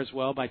badly there as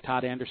well by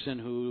Todd Anderson,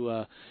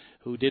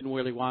 who didn't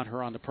really want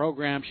her on the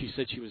program. She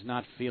said she was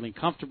not feeling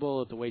comfortable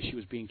with the way she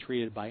was being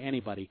treated by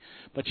anybody.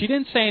 But she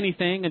didn't say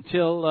anything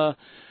until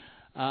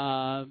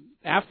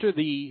after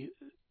the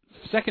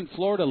second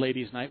Florida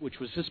Ladies Night, which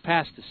was this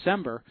past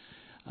December.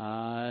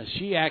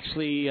 She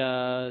actually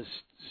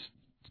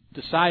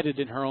decided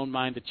in her own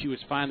mind that she was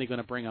finally going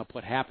to bring up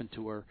what happened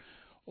to her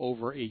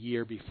over a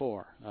year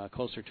before,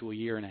 closer to a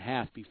year and a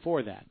half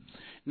before that.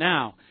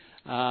 Now,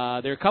 there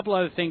are a couple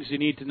other things you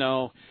need to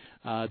know.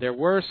 There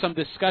were some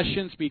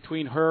discussions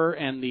between her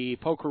and the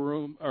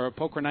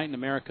Poker Night in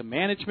America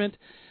management,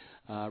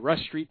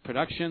 Rush Street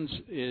Productions,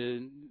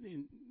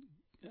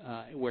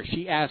 where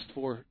she asked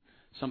for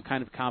some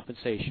kind of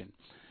compensation.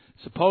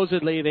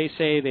 Supposedly, they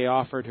say they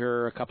offered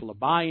her a couple of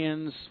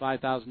buy-ins,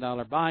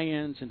 $5,000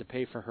 buy-ins, and to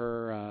pay for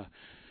her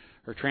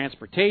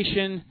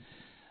transportation.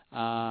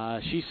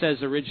 She says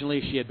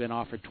originally she had been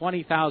offered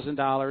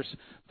 $20,000,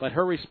 but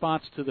her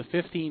response to the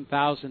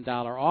 $15,000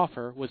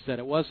 offer was that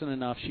it wasn't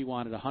enough. She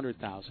wanted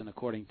 $100,000,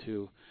 according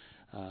to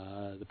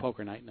the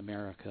Poker Night in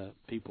America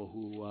people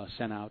who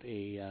sent out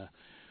a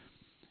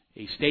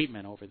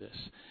statement over this.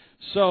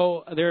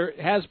 So there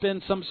has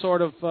been some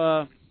sort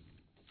of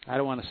I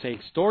don't want to say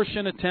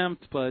extortion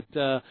attempt, but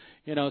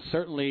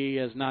certainly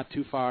is not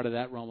too far out of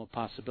that realm of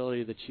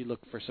possibility that she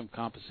looked for some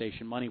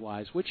compensation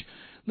money-wise, which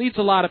leads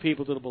a lot of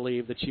people to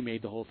believe that she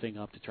made the whole thing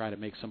up to try to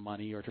make some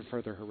money or to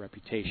further her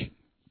reputation.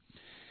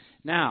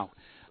 Now,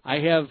 I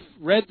have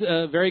read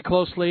very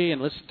closely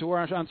and listened to her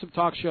on some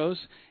talk shows,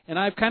 and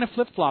I've kind of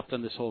flip-flopped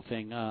on this whole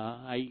thing.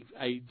 I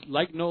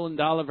like Nolan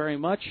Dalla very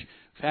much.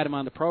 I've had him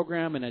on the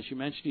program, and as you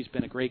mentioned, he's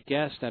been a great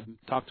guest. I've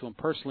talked to him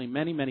personally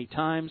many, many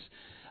times.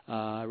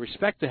 I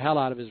respect the hell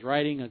out of his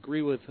writing,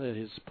 agree with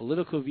his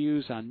political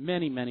views on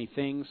many, many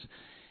things,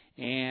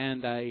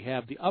 and I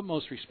have the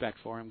utmost respect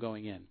for him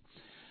going in.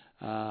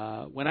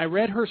 When I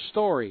read her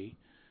story,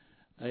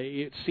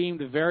 it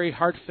seemed very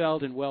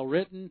heartfelt and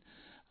well-written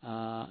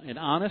and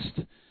honest,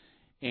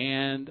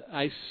 and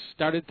I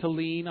started to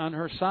lean on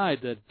her side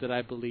that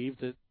I believe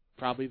that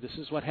probably this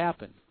is what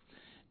happened.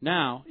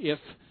 Now, if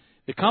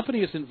the company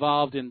is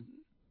involved in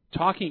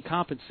talking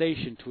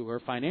compensation to her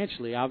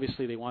financially,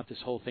 obviously they want this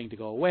whole thing to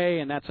go away,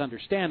 and that's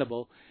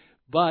understandable,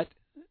 but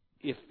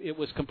if it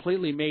was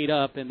completely made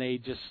up and they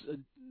just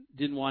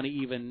didn't want to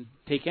even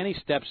take any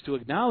steps to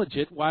acknowledge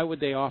it, why would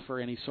they offer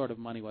any sort of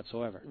money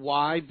whatsoever?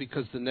 Why?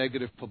 Because the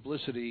negative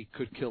publicity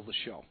could kill the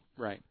show.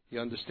 Right. You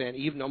understand?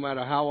 Even no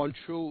matter how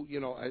untrue,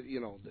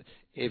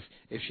 if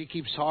she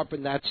keeps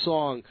harping that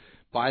song,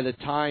 by the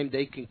time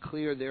they can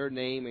clear their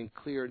name and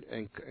clear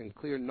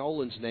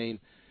Nolan's name,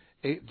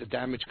 the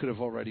damage could have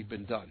already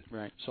been done.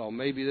 Right. So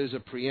maybe there's a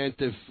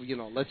preemptive,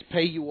 let's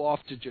pay you off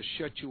to just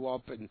shut you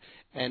up,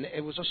 and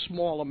it was a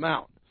small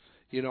amount.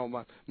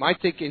 My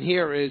thinking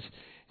here is,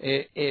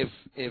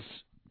 if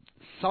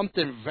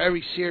something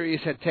very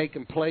serious had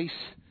taken place,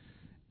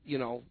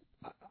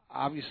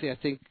 obviously I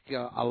think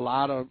a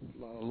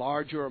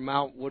larger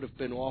amount would have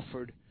been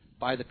offered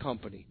by the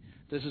company.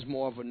 This is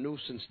more of a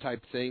nuisance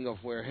type thing of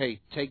where, hey,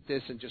 take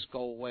this and just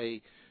go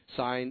away,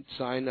 sign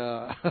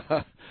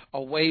a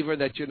waiver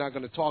that you're not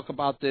going to talk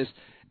about this,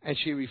 and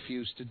she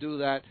refused to do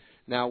that.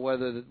 Now,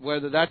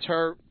 whether that's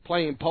her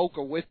playing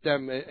poker with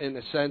them in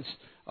a sense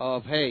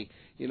of, hey,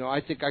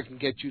 I think I can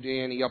get you to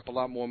ante up a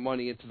lot more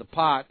money into the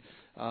pot,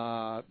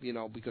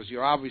 because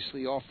you're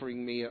obviously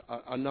offering me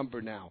a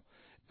number now.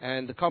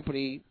 And the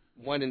company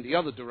went in the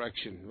other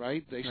direction,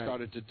 right? They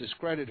started to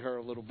discredit her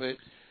a little bit,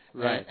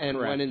 right? And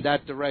went in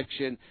that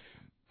direction.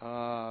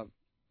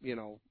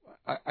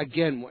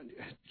 Again,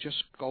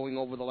 just going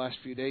over the last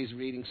few days,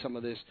 reading some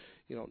of this,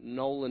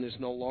 Nolan is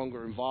no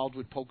longer involved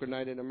with Poker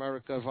Night in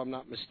America, if I'm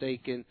not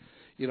mistaken.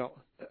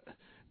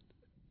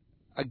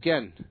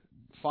 Again,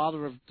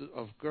 father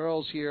of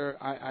girls here,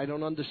 I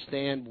don't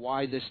understand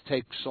why this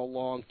takes so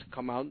long to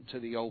come out into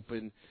the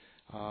open.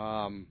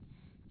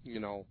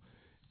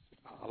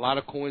 A lot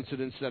of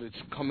coincidence that it's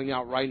coming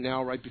out right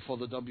now, right before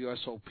the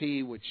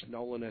WSOP, which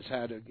Nolan has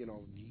had,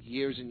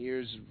 years and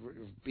years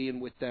of being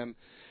with them.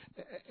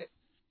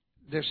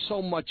 There's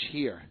so much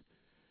here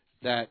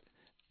that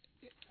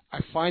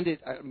I find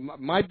it.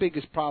 My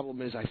biggest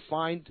problem is I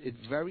find it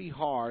very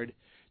hard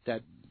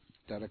that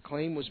a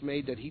claim was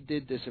made that he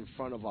did this in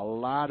front of a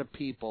lot of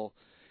people,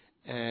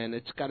 and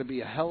it's got to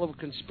be a hell of a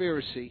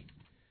conspiracy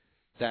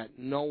that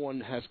no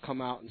one has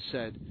come out and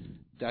said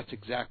that's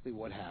exactly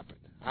what happened.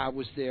 I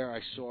was there,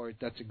 I saw it,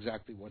 that's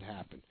exactly what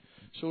happened.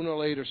 Sooner or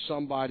later,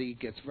 somebody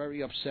gets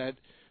very upset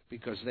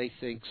because they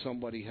think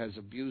somebody has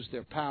abused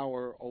their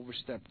power,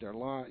 overstepped their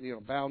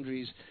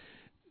boundaries,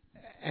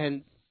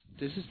 and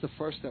this is the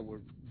first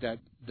that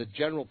the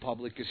general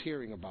public is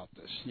hearing about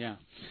this. Yeah.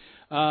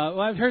 Well,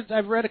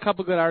 I've read a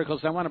couple good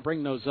articles. I want to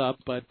bring those up,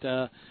 but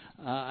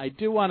I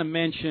do want to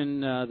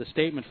mention the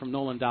statement from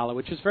Nolan Dalla,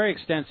 which is very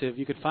extensive.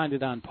 You could find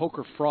it on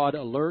Poker Fraud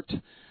Alert,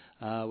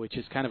 which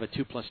is kind of a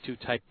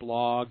 2+2 type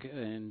blog,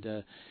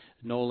 and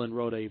Nolan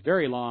wrote a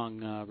very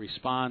long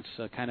response,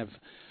 kind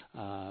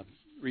of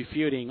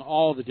refuting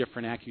all the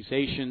different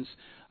accusations.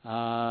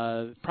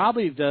 Let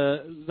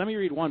me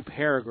read one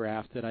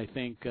paragraph that I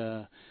think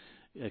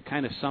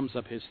kind of sums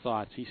up his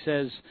thoughts. He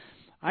says,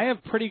 I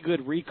have pretty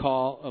good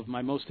recall of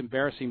my most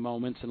embarrassing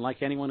moments, and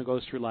like anyone who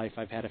goes through life,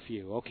 I've had a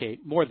few. Okay,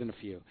 more than a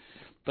few.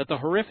 But the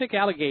horrific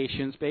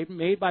allegations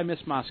made by Miss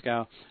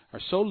Moscow are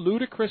so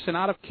ludicrous and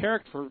out of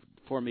character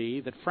for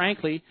me that,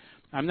 frankly,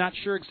 I'm not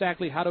sure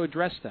exactly how to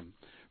address them.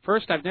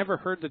 First, I've never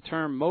heard the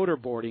term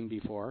motorboarding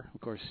before.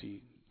 Of course,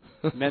 he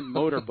meant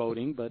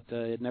motorboating, but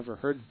had never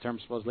heard the term,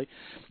 supposedly.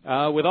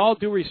 With all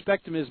due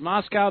respect to Ms.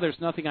 Moscow,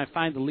 there's nothing I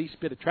find the least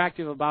bit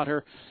attractive about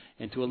her,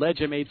 and to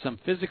allege I made some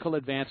physical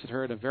advance at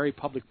her in a very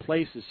public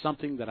place is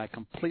something that I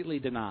completely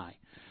deny.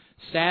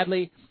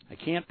 Sadly, I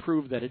can't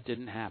prove that it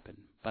didn't happen,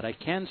 but I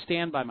can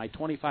stand by my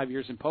 25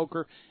 years in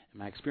poker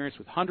and my experience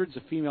with hundreds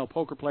of female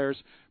poker players,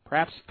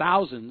 perhaps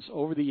thousands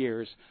over the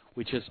years,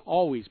 which has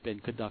always been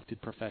conducted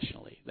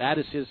professionally. That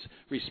is his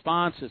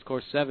response. Of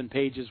course, 7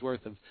 pages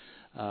worth of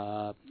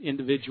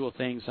individual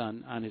things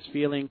on his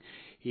feeling.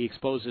 He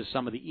exposes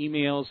some of the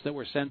emails that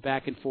were sent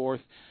back and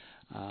forth.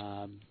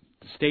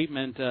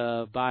 Statement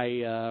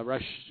by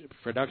Rush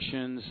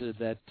Productions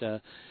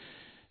that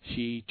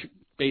she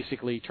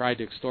basically tried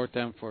to extort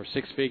them for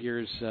 6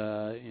 figures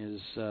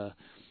is,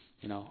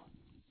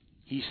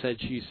 he said,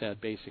 she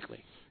said,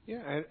 basically.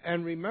 Yeah,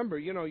 and remember,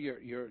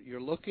 you're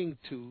looking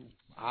to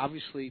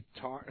obviously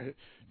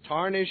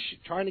tarnish,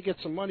 trying to get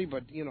some money,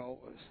 but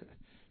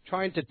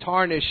trying to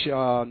tarnish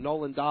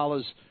Nolan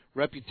Dalla's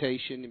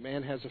reputation. The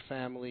man has a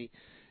family.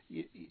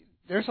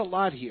 there's a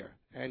lot here.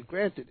 And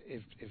granted,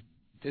 if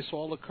this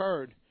all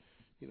occurred,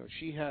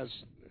 she has,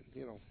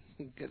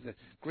 get the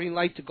green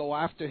light to go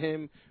after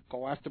him,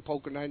 go after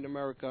Poker Night in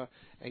America,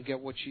 and get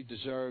what she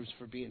deserves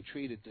for being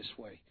treated this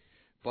way.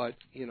 But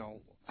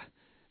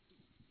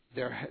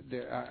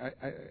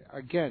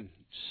again,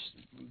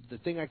 the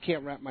thing I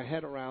can't wrap my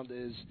head around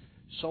is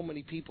so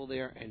many people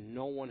there and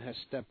no one has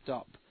stepped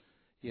up.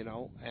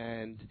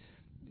 And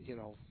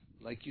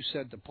like you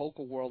said, the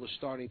poker world is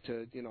starting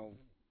to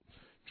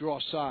draw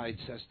sides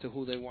as to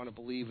who they want to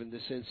believe in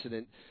this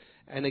incident.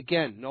 And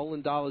again,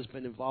 Nolan Dahl has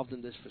been involved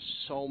in this for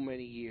so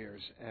many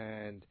years,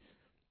 and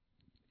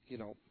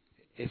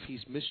if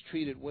he's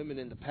mistreated women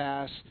in the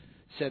past,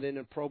 said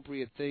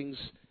inappropriate things,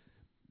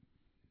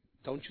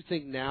 don't you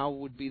think now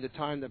would be the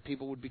time that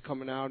people would be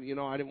coming out?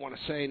 I didn't want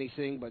to say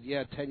anything, but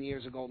 10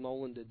 years ago,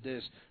 Nolan did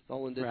this,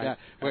 Nolan did that.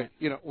 Right.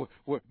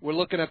 We're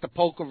looking at the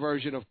poker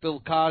version of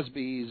Bill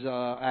Cosby's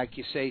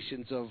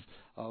accusations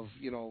of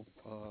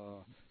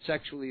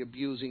sexually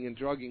abusing and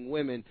drugging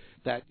women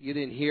that you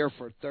didn't hear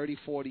for 30,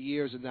 40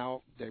 years, and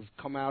now they've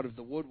come out of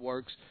the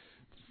woodworks,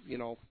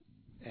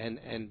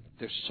 and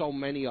there's so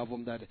many of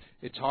them that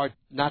it's hard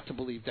not to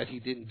believe that he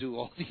didn't do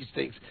all these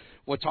things.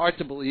 What's hard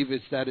to believe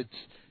is that it's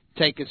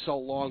taken so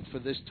long for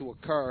this to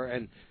occur,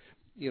 and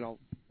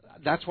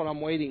that's what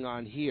I'm waiting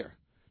on here.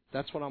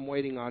 That's what I'm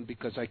waiting on,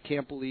 because I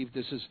can't believe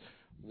this is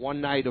one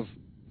night of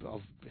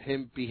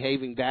him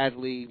behaving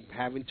badly,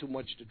 having too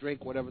much to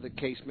drink, whatever the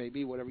case may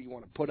be, whatever you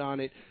want to put on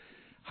it.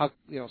 How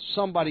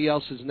somebody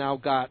else has now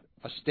got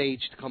a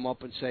stage to come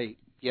up and say,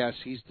 yes,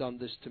 he's done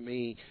this to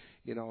me.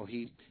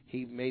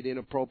 He made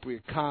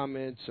inappropriate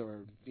comments or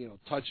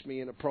touched me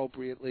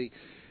inappropriately.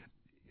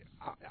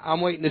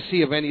 I'm waiting to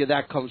see if any of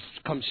that comes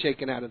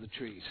shaking out of the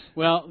trees.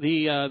 Well,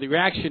 the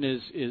reaction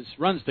is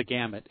runs the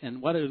gamut, and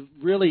what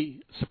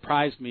really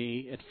surprised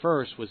me at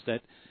first was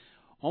that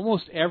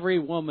almost every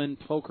woman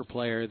poker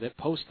player that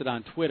posted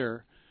on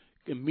Twitter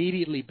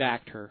immediately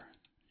backed her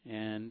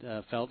and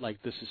felt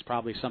like this is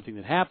probably something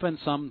that happened.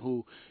 Some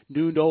who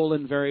knew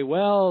Nolan very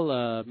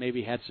well,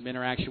 maybe had some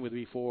interaction with him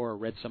before, or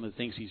read some of the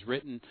things he's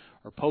written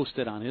or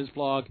posted on his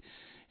blog,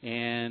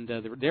 and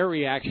their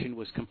reaction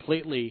was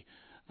completely,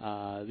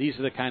 these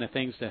are the kind of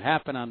things that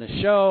happen on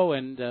the show,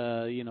 and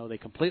they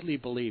completely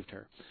believed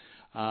her.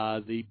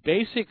 The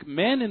basic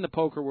men in the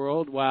poker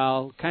world,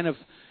 while kind of,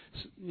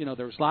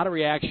 there was a lot of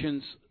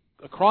reactions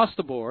across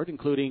the board,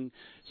 including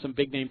some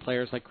big-name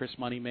players like Chris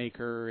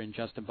Moneymaker and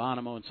Justin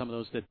Bonomo and some of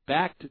those that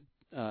backed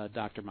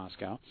Dr.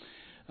 Moscow.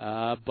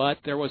 But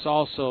there was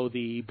also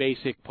the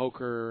basic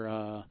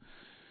poker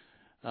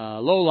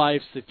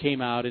lowlifes that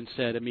came out and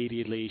said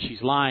immediately,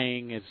 she's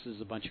lying, this is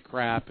a bunch of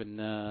crap, and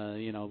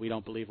we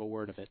don't believe a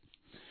word of it.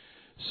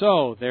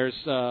 So there's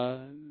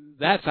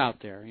that's out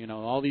there,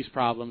 all these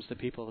problems that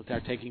people are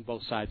taking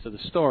both sides of the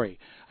story.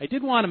 I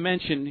did want to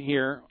mention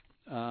here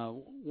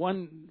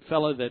one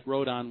fellow that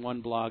wrote on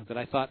one blog that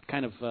I thought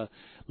kind of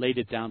laid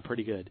it down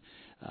pretty good.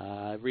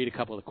 Read a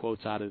couple of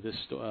quotes out of this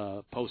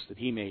post that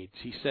he made.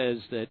 He says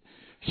that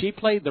she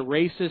played the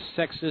racist,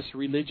 sexist,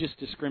 religious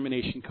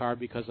discrimination card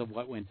because of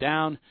what went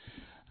down.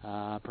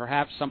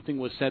 Perhaps something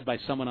was said by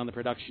someone on the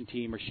production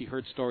team, or she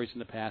heard stories in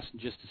the past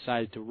and just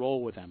decided to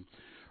roll with them.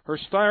 Her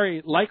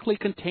story likely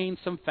contains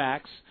some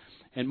facts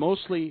and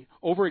mostly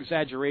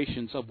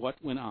over-exaggerations of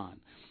what went on.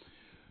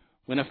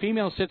 When a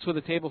female sits with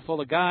a table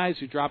full of guys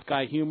who drop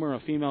guy humor, a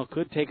female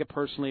could take it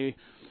personally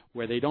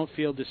where they don't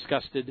feel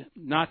disgusted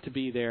not to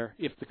be there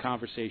if the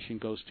conversation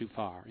goes too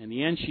far. In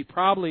the end, she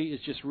probably is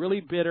just really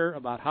bitter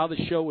about how the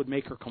show would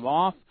make her come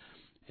off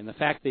and the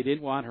fact they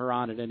didn't want her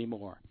on it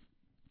anymore.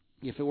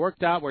 If it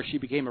worked out where she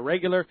became a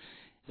regular,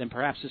 then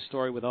perhaps this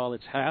story with all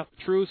its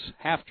half-truths,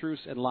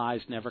 and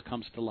lies never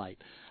comes to light.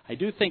 I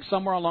do think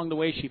somewhere along the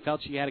way she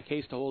felt she had a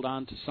case to hold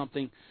on to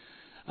something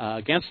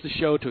against the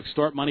show to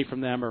extort money from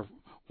them or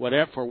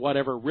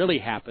whatever really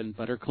happened,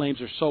 but her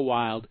claims are so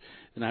wild,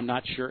 and I'm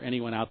not sure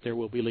anyone out there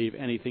will believe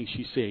anything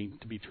she's saying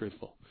to be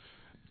truthful.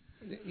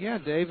 Yeah,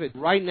 David.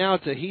 Right now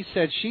it's a he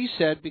said, she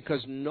said,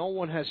 because no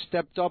one has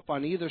stepped up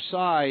on either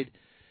side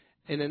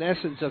in an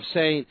essence of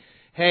saying,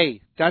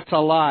 hey, that's a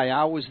lie.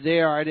 I was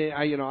there.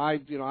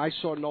 I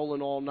saw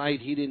Nolan all night.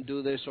 He didn't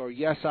do this. Or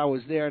yes, I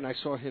was there and I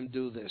saw him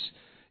do this.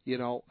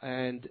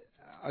 And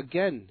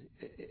again,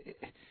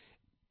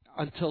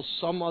 until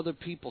some other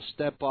people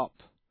step up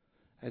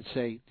and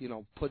say,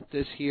 put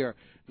this here.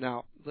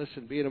 Now,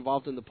 listen, being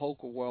involved in the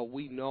poker world,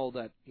 we know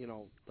that,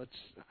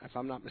 if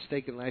I'm not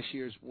mistaken, last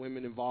year's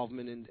women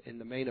involvement in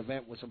the main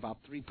event was about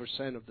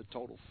 3% of the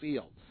total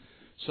field.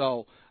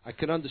 So I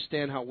can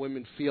understand how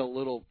women feel a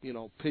little,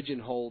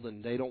 pigeonholed,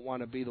 and they don't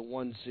want to be the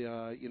ones,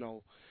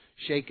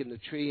 shaking the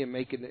tree and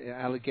making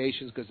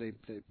allegations because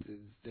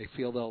they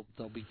feel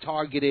they'll be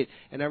targeted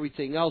and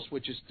everything else,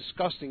 which is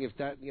disgusting if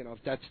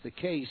that's the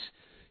case.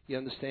 You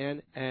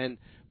understand?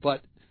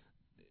 But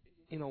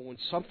when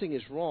something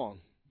is wrong,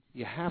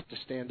 you have to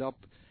stand up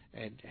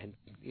and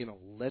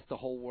let the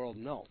whole world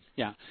know.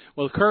 Yeah.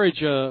 Well, courage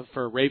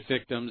for rape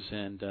victims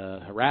and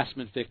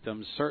harassment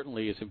victims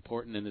certainly is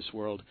important in this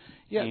world.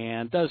 Yeah.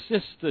 And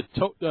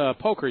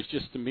poker is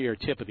just the mere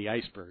tip of the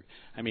iceberg.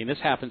 I mean, this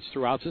happens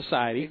throughout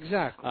society.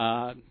 Exactly.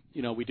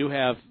 We do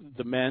have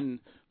the men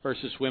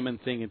versus women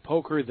thing in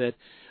poker that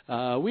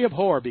we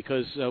abhor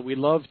because we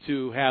love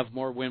to have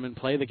more women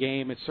play the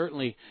game. It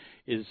certainly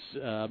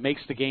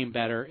makes the game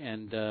better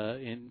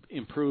and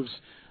improves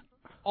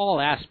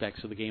all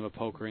aspects of the game of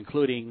poker,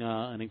 including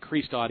an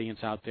increased audience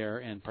out there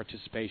and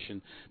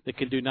participation that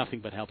can do nothing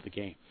but help the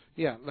game.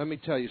 Yeah, let me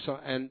tell you.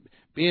 And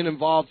being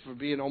involved for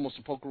being almost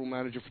a poker room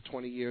manager for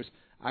 20 years,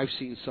 I've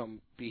seen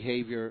some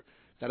behavior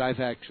that I've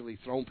actually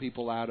thrown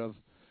people out of.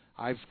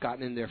 I've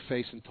gotten in their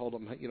face and told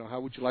them, how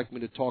would you like me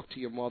to talk to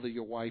your mother,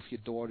 your wife, your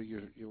daughter,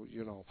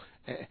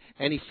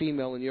 any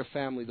female in your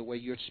family the way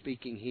you're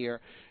speaking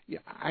here?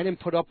 I didn't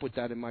put up with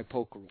that in my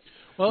poker room.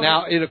 Well,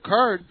 now, it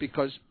occurred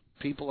because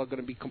people are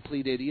going to be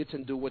complete idiots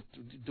and do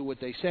what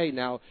they say.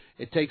 Now,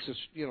 it takes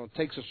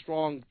a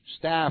strong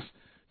staff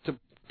to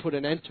put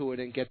an end to it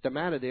and get them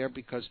out of there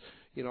because,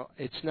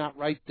 it's not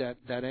right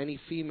that any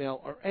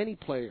female or any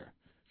player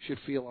should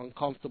feel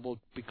uncomfortable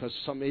because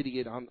some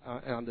idiot on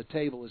the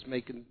table is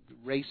making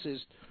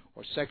racist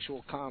or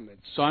sexual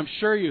comments. So I'm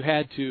sure you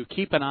had to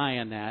keep an eye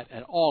on that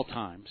at all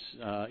times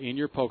in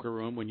your poker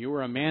room when you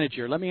were a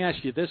manager. Let me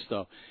ask you this,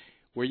 though.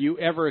 Were you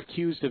ever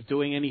accused of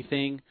doing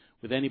anything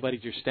with anybody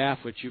at your staff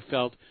which you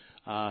felt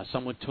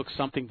someone took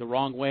something the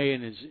wrong way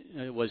and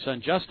it was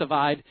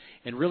unjustified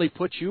and really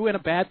put you in a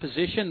bad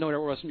position, or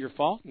it wasn't your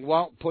fault?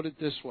 Well, put it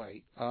this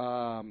way.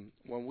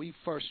 When we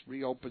first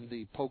reopened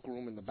the poker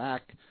room in the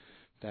back,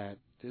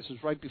 this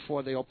was right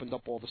before they opened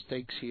up all the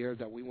stakes here,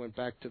 that we went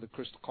back to the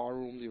Crystal Card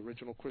Room, the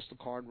original Crystal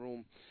Card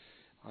Room.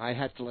 I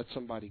had to let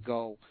somebody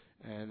go,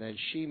 and then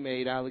she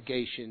made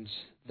allegations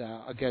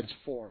against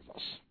 4 of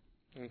us,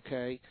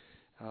 okay,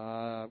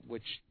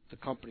 which the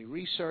company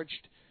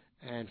researched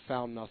and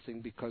found nothing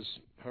because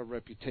her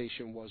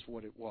reputation was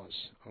what it was,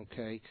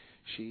 okay.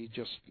 She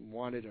just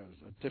wanted a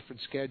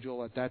different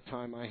schedule. At that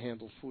time, I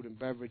handled food and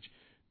beverage,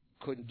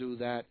 couldn't do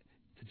that.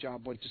 The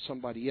job went to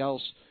somebody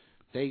else.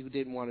 They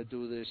didn't want to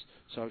do this,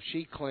 so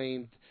she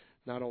claimed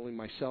not only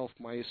myself,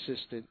 my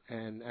assistant,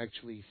 and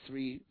actually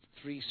three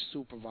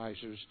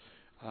supervisors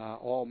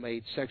all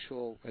made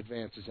sexual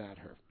advances at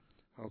her.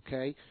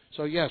 Okay,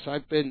 so yes,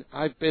 I've been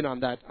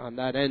on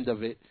that end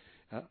of it.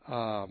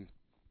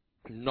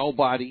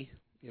 Nobody,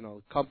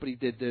 the company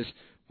did this.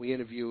 We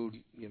interviewed,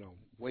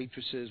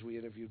 waitresses, we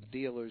interviewed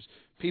dealers,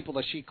 people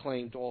that she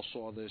claimed all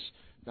saw this.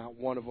 Not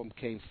one of them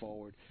came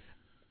forward.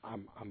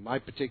 On my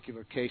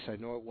particular case, I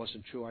know it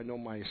wasn't true. I know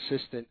my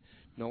assistant,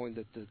 knowing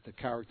that the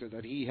character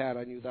that he had,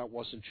 I knew that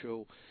wasn't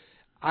true.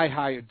 I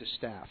hired the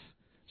staff,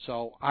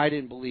 so I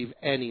didn't believe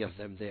any of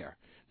them there.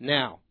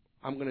 Now,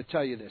 I'm going to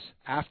tell you this.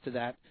 After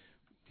that,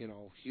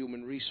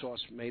 Human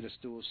Resource made us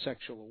do a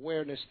sexual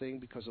awareness thing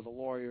because of the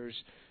lawyers.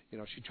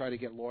 She tried to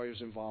get lawyers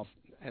involved,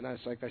 and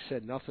like I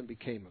said, nothing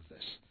became of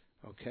this,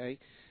 okay?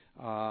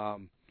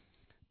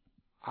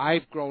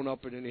 I've grown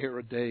up in an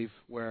era, Dave,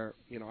 where,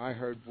 I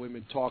heard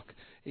women talk,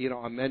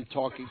 men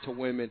talking to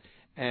women,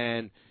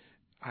 and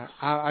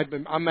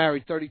I'm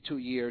married 32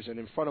 years, and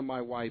in front of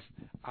my wife,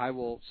 I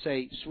will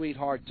say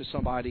sweetheart to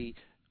somebody,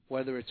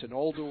 whether it's an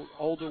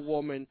older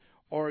woman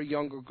or a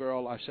younger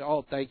girl. I say,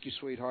 oh, thank you,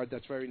 sweetheart,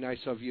 that's very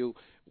nice of you,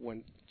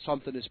 when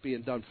something is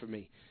being done for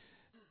me.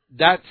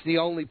 That's the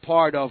only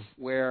part of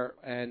where,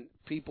 and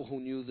people who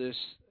knew this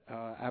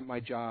at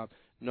my job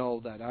know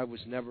that I was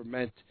never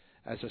meant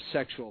as a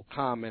sexual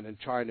comment and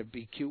trying to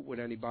be cute with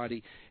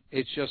anybody.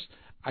 It's just,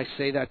 I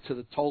say that to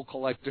the toll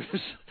collectors,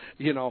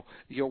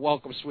 you're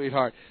welcome,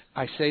 sweetheart.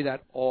 I say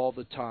that all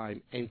the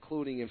time,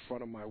 including in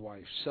front of my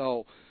wife.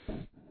 So,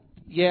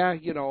 yeah,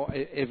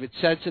 if it's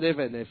sensitive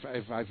and if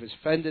I've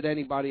offended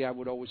anybody, I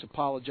would always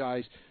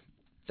apologize.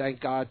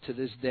 Thank God to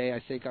this day,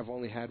 I think I've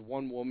only had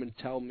one woman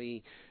tell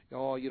me,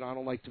 oh, I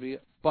don't like to be.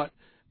 But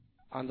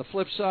on the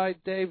flip side,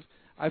 Dave,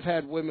 I've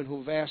had women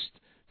who've asked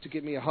to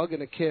give me a hug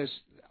and a kiss,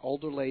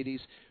 older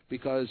ladies,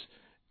 because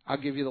I'll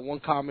give you the one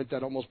comment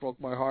that almost broke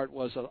my heart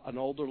was an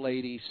older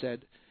lady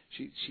said,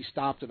 she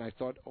stopped and I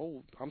thought,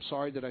 oh, I'm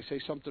sorry, did I say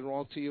something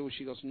wrong to you? And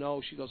she goes,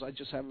 no. She goes, I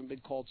just haven't been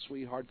called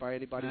sweetheart by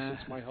anybody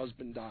since my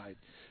husband died.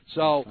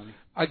 So,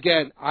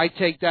 again, I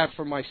take that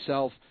for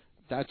myself.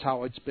 That's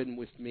how it's been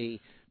with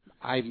me.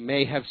 I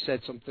may have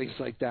said some things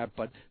like that,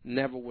 but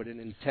never with an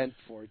intent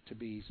for it to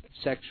be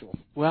sexual.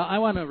 Well, I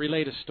want to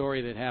relate a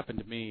story that happened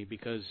to me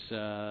because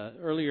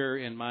earlier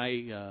in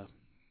my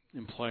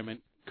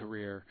employment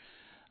career,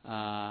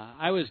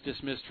 I was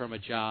dismissed from a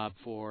job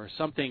for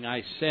something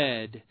I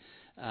said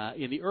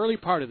in the early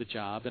part of the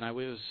job, and I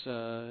was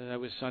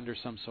under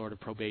some sort of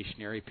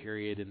probationary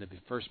period in the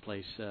first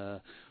place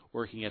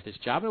working at this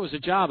job. And it was a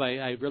job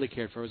I really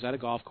cared for. I was at a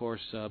golf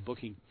course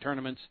booking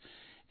tournaments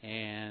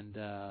and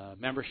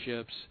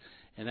memberships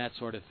and that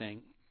sort of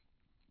thing.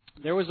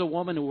 There was a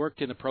woman who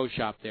worked in the pro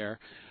shop there.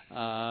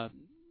 It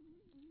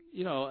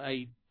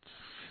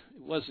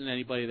wasn't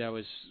anybody that I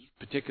was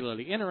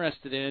particularly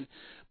interested in,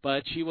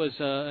 but she was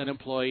an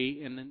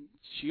employee, and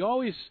she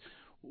always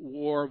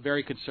wore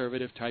very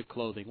conservative type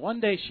clothing. One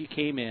day she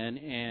came in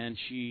and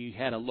she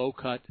had a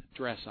low-cut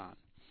dress on.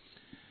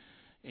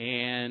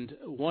 And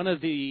one of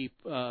the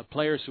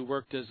players who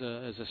worked as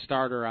a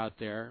starter out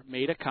there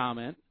made a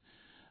comment.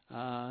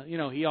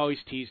 He always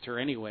teased her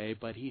anyway,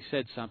 but he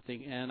said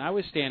something, and I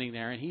was standing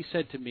there, and he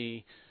said to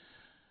me,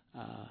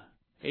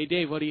 "Hey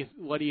Dave, what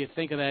do you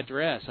think of that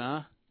dress,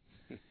 huh?"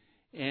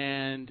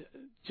 And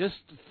just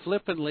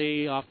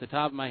flippantly off the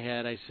top of my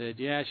head, I said,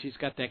 "Yeah, she's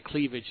got that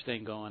cleavage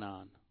thing going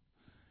on."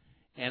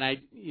 And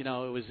it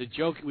was a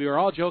joke. We were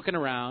all joking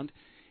around,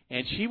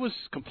 and she was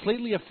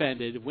completely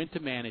offended. Went to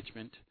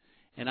management.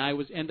 And I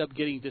end up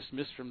getting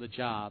dismissed from the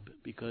job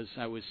because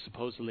I was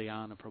supposedly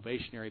on a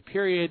probationary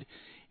period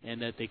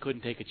and that they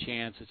couldn't take a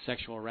chance at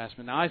sexual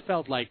harassment. Now, I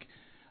felt like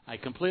I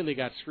completely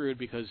got screwed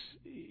because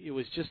it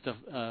was just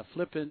a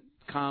flippant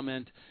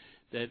comment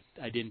that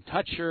I didn't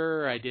touch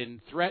her, I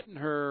didn't threaten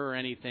her or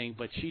anything,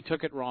 but she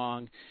took it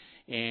wrong,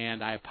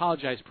 and I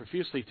apologized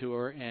profusely to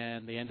her,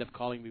 and they ended up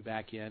calling me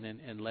back in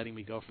and letting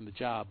me go from the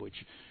job,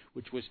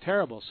 which was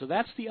terrible. So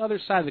that's the other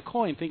side of the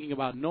coin, thinking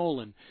about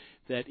Nolan,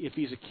 that if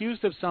he's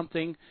accused of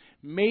something,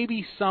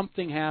 maybe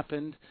something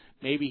happened,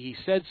 maybe he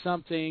said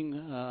something,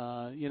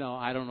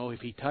 I don't know if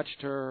he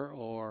touched her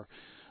or,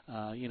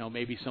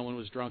 maybe someone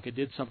was drunk and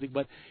did something.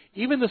 But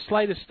even the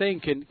slightest thing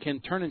can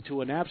turn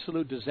into an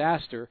absolute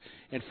disaster.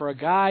 And for a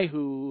guy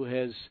who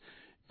has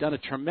done a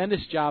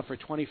tremendous job for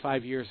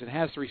 25 years and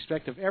has the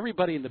respect of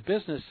everybody in the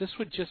business, this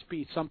would just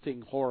be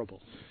something horrible.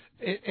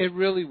 It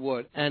really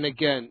would. And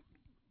again,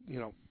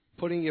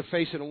 putting your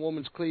face in a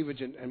woman's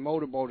cleavage and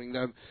motorboating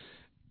them,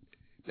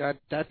 That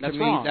to me,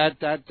 wrong.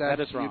 that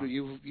is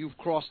wrong. You've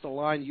crossed the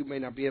line you may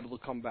not be able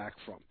to come back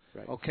from.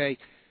 Right. Okay,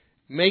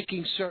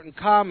 making certain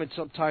comments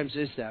sometimes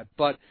is that,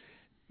 but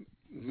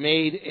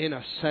made in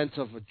a sense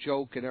of a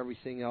joke and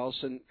everything else,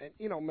 and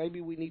maybe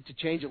we need to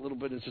change a little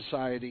bit in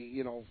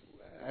society,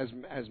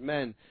 as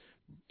men,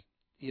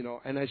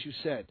 and as you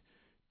said,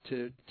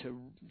 to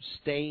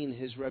stain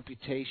his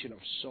reputation of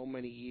so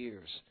many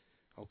years.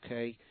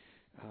 Okay,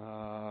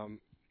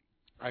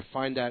 I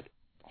find that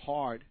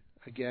hard.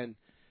 Again.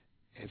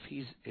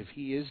 If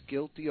he is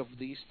guilty of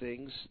these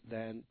things,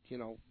 then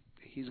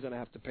he's going to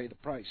have to pay the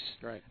price,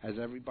 right? As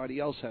everybody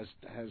else has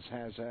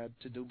had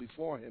to do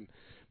before him.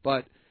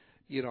 But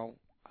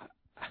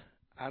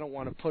I don't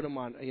want to put him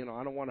on. I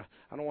don't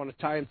want to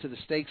tie him to the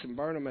stakes and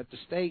burn him at the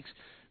stakes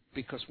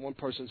because one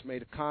person's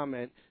made a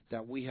comment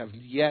that we have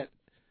yet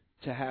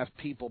to have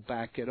people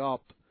back it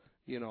up.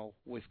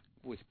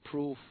 With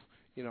proof.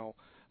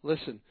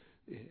 Listen.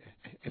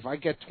 If I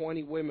get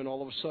 20 women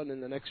all of a sudden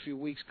in the next few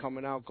weeks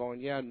coming out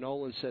going, yeah,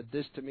 Nolan said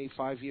this to me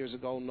 5 years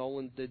ago,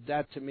 Nolan did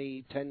that to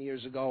me 10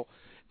 years ago,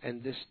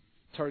 and this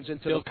turns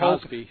into the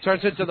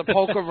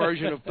poker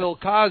version of Bill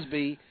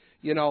Cosby,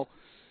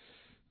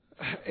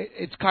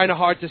 it's kind of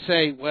hard to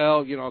say,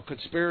 well,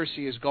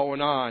 conspiracy is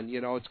going on.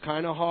 It's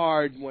kind of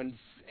hard when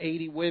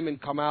 80 women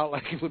come out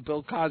like with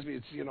Bill Cosby.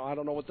 It's, I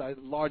don't know what the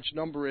large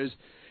number is.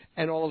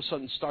 And all of a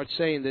sudden start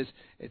saying this,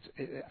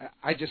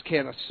 I just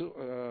can't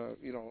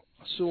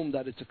assume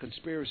that it's a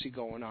conspiracy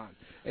going on.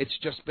 It's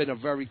just been a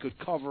very good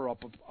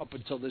cover-up up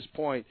until this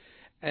point.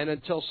 And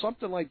until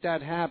something like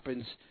that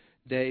happens,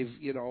 Dave,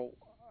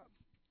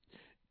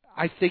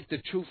 I think the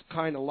truth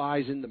kind of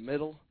lies in the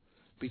middle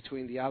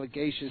between the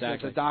allegations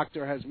that the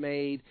doctor has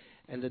made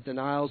and the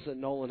denials that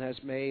Nolan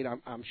has made.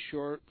 I'm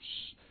sure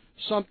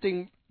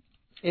something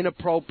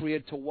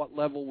inappropriate to what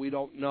level we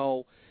don't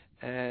know.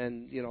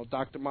 And,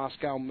 Dr.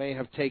 Moscow may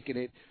have taken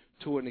it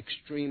to an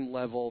extreme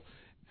level.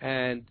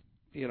 And,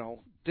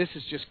 this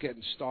is just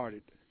getting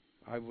started,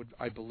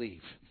 I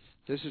believe.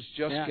 This is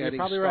just getting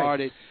started.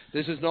 Right.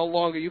 This is no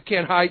longer, you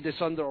can't hide this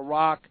under a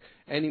rock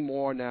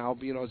anymore now.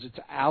 It's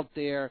out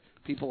there.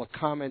 People are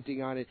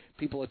commenting on it.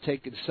 People are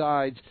taking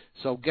sides.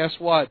 So guess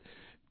what?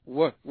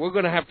 We're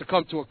going to have to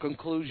come to a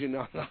conclusion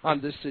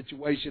on this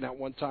situation at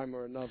one time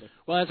or another.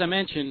 Well, as I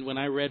mentioned, when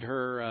I read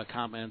her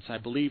comments, I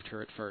believed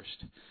her at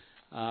first.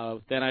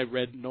 Then I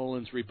read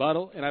Nolan's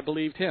rebuttal, and I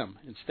believed him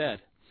instead.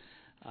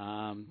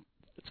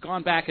 It's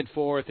gone back and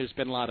forth. There's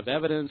been a lot of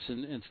evidence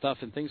and stuff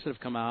and things that have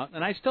come out,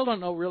 and I still don't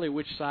know really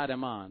which side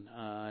I'm on.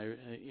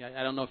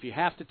 I don't know if you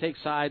have to take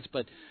sides,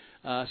 but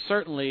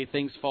certainly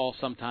things fall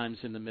sometimes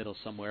in the middle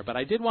somewhere. But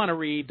I did want to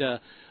read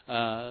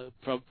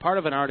from part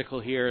of an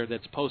article here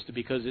that's posted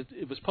because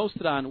it was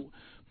posted on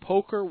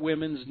Poker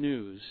Women's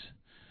News,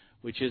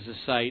 which is a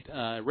site.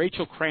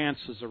 Rachel Krantz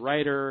is a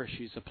writer.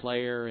 She's a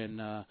player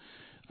and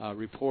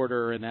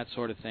reporter and that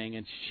sort of thing,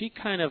 and she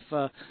kind of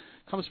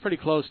comes pretty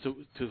close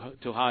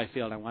to how I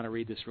feel, and I want to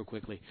read this real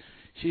quickly.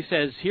 She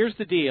says, here's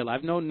the deal.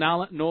 I've known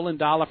Nolan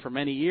Dalla for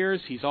many years.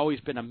 He's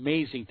always been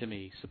amazing to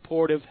me,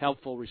 supportive,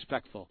 helpful,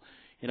 respectful.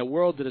 In a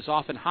world that is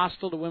often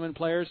hostile to women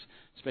players,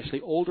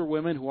 especially older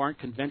women who aren't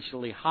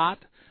conventionally hot,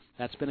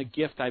 that's been a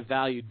gift I've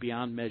valued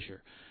beyond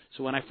measure.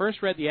 So when I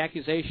first read the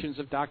accusations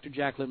of Dr.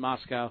 Jacqueline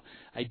Moscow,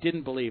 I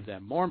didn't believe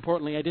them. More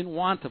importantly, I didn't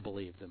want to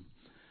believe them.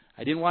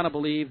 I didn't want to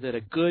believe that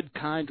a good,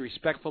 kind,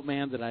 respectful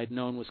man that I had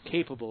known was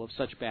capable of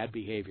such bad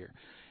behavior.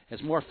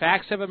 As more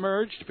facts have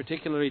emerged,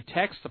 particularly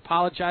texts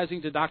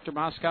apologizing to Dr.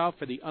 Moscow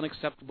for the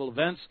unacceptable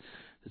events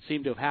that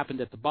seemed to have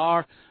happened at the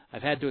bar,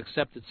 I've had to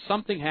accept that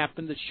something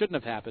happened that shouldn't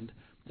have happened,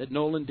 that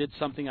Nolan did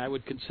something I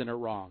would consider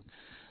wrong.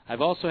 I've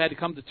also had to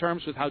come to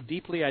terms with how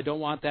deeply I don't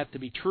want that to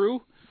be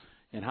true,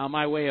 and how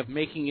my way of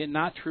making it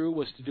not true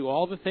was to do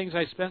all the things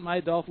I spent my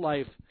adult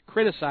life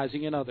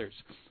criticizing in others,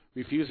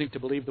 refusing to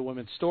believe the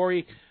woman's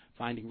story,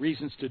 finding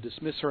reasons to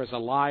dismiss her as a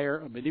liar,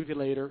 a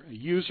manipulator, a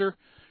user,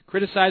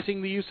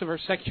 criticizing the use of her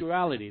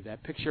sexuality,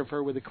 that picture of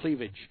her with a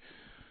cleavage,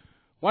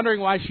 wondering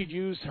why she'd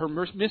used her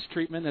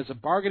mistreatment as a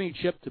bargaining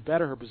chip to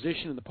better her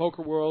position in the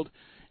poker world,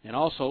 and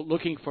also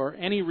looking for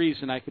any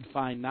reason I could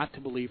find not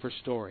to believe her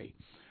story.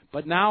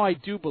 But now I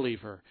do believe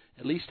her,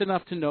 at least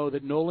enough to know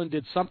that Nolan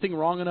did something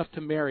wrong enough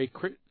to merit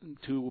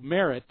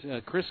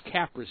Chris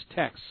Capra's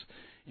texts,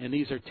 and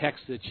these are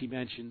texts that she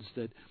mentions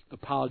that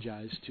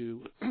apologize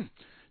to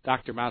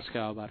Dr.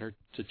 Moscow about her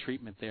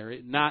treatment there,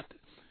 not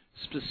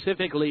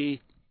specifically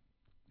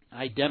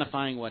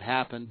identifying what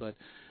happened, but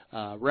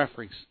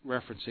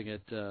referencing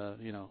it,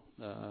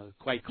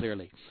 quite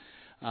clearly.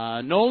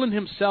 Nolan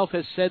himself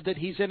has said that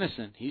he's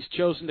innocent. He's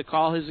chosen to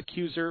call his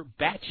accuser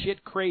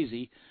batshit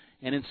crazy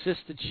and insist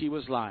that she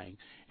was lying.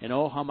 And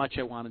oh, how much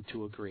I wanted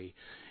to agree.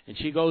 And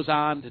she goes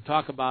on to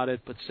talk about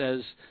it, but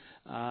says,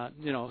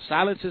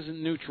 silence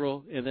isn't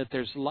neutral, and that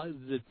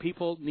that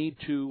people need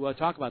to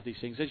talk about these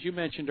things, as you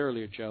mentioned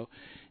earlier, Joe.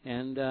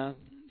 And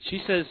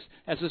she says,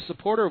 as a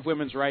supporter of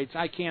women's rights,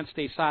 I can't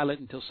stay silent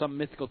until some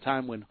mythical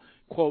time when,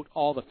 quote,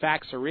 all the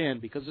facts are in,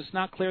 because it's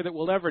not clear that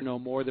we'll ever know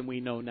more than we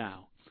know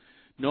now.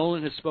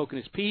 Nolan has spoken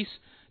his piece.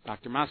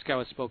 Dr. Moscow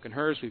has spoken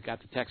hers. We've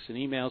got the texts and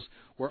emails.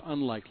 We're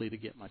unlikely to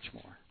get much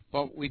more.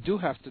 Well, we do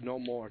have to know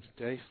more,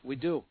 Dave. We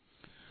do.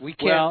 We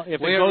can't. Well,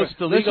 if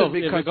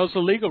it goes the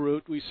legal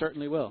route, we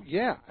certainly will.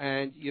 Yeah,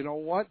 and you know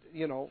what?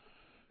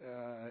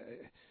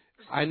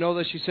 I know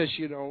that she says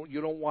you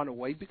don't want to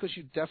weigh, because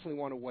you definitely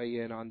want to weigh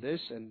in on this,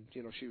 and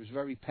she was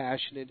very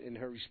passionate in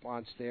her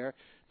response there.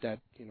 That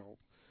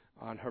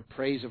on her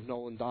praise of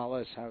Nolan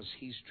Dalla, how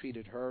he's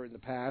treated her in the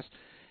past,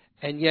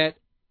 and yet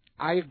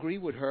I agree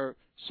with her.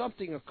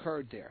 Something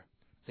occurred there.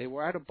 They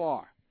were at a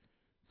bar.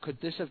 Could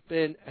this have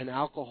been an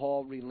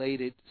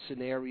alcohol-related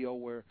scenario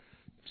where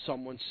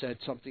someone said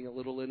something a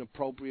little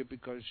inappropriate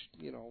because,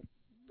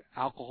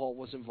 alcohol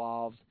was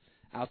involved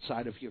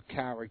outside of your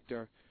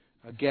character?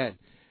 Again,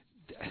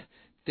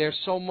 there's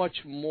so much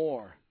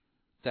more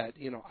that,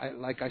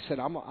 like I said,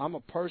 I'm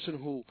a person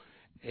who,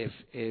 if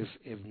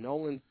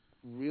Nolan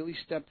really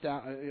stepped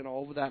out,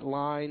 over that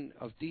line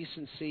of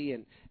decency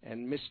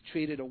and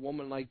mistreated a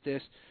woman like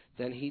this,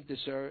 then he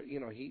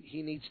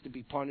needs to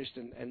be punished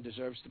and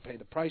deserves to pay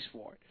the price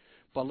for it.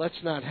 But let's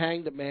not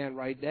hang the man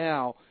right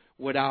now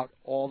without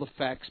all the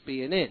facts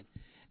being in.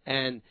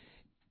 And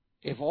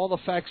if all the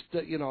facts,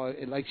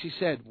 like she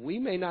said, we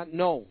may not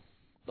know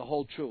the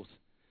whole truth.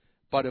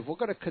 But if we're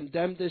going to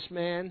condemn this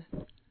man,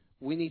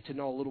 we need to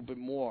know a little bit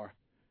more.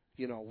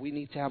 We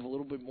need to have a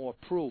little bit more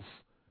proof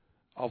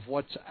of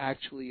what's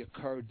actually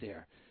occurred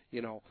there.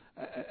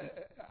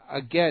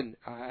 Again,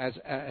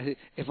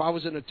 if I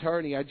was an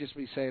attorney, I'd just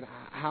be saying,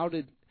 how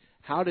did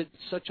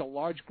such a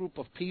large group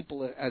of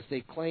people, as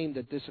they claim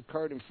that this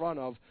occurred in front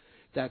of,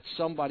 that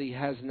somebody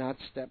has not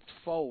stepped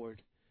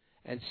forward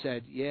and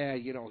said, yeah,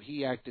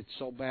 he acted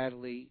so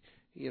badly,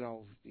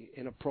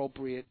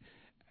 inappropriate.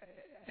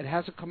 It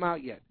hasn't come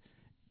out yet.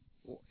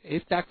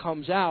 If that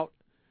comes out,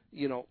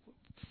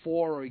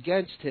 for or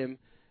against him,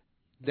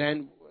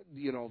 then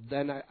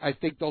I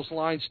think those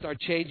lines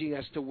start changing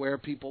as to where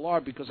people are,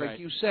 because like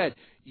you said,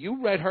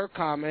 you read her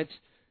comments,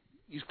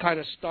 you kind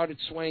of started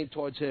swaying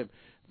towards him.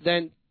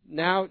 Then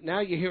now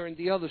you're hearing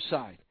the other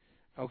side,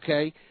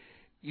 okay?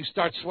 You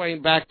start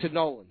swaying back to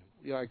Nolan.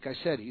 Like I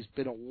said, he's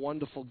been a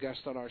wonderful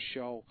guest on our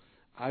show.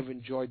 I've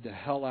enjoyed the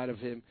hell out of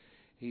him.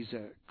 He's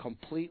a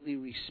completely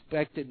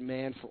respected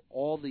man for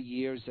all the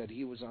years that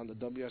he was on the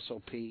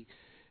WSOP.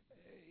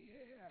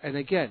 And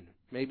again,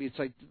 maybe it's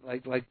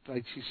like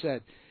she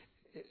said,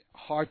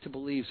 hard to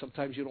believe.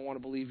 Sometimes you don't want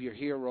to believe your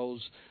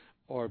heroes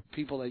or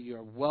people that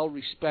you're well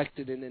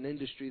respected in an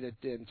industry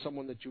and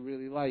someone that you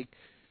really like,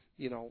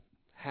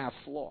 have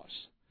flaws.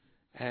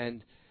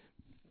 And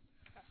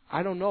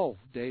I don't know,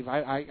 Dave.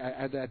 I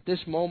at this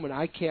moment,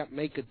 I can't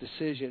make a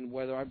decision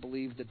whether I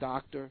believe the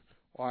doctor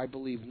or I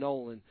believe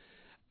Nolan.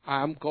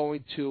 I'm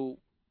going to,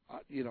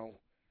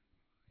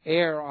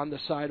 err on the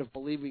side of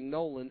believing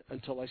Nolan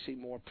until I see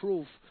more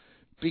proof,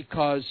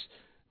 because,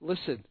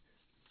 listen,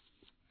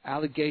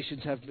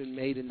 allegations have been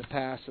made in the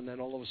past, and then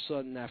all of a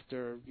sudden,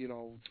 after,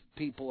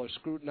 people are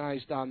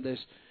scrutinized on this,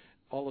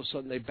 all of a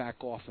sudden they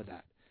back off of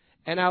that.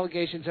 And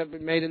allegations have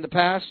been made in the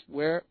past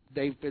where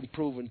they've been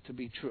proven to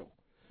be true.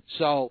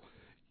 So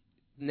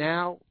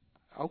now,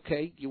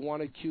 okay, you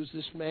want to accuse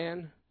this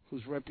man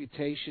whose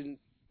reputation,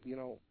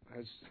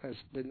 has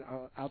been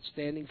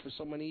outstanding for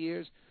so many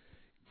years?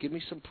 Give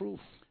me some proof.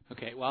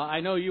 Okay, well,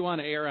 I know you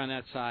want to err on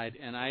that side,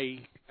 and I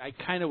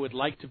kind of would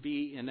like to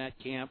be in that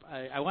camp.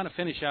 I want to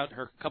finish out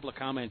her couple of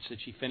comments that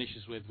she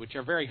finishes with, which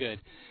are very good.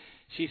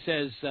 She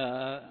says,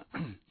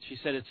 she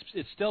said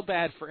it's still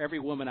bad for every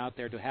woman out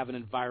there to have an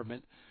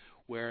environment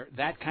where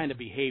that kind of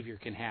behavior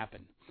can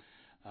happen.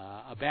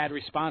 A bad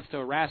response to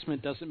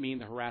harassment doesn't mean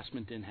the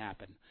harassment didn't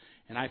happen.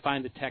 And I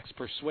find the text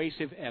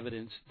persuasive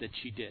evidence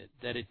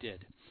that it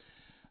did.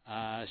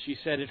 She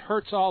said it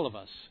hurts all of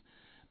us,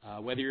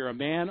 whether you're a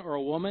man or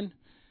a woman,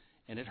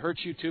 and it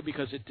hurts you too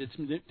because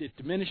it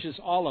diminishes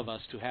all of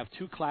us to have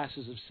two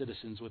classes of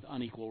citizens with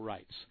unequal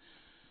rights.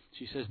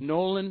 She says,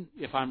 Nolan,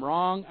 if I'm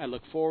wrong, I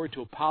look forward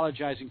to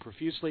apologizing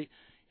profusely,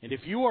 and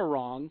if you are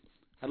wrong,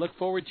 I look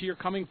forward to your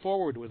coming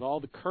forward with all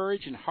the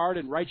courage and heart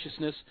and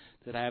righteousness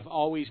that I have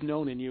always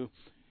known in you,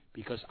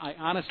 because I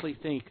honestly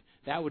think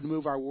that would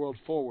move our world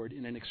forward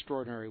in an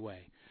extraordinary way.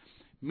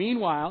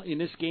 Meanwhile, in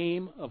this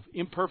game of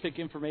imperfect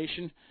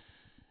information,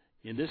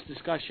 in this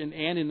discussion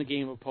and in the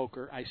game of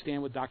poker, I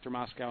stand with Dr.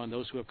 Moscow and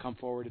those who have come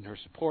forward in her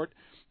support.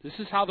 This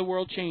is how the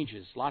world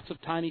changes. Lots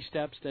of tiny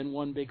steps, then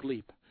one big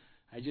leap.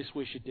 I just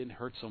wish it didn't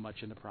hurt so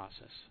much in the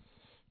process.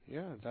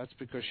 Yeah, that's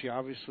because she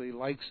obviously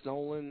likes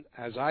Nolan,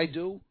 as I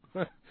do,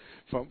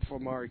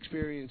 from our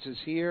experiences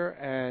here,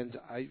 and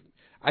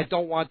I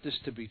don't want this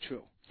to be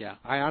true. Yeah.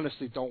 I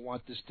honestly don't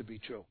want this to be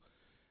true.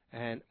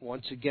 And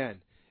once again,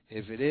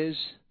 if it is,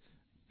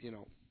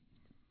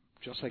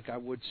 just like I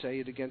would say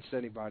it against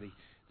anybody,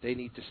 they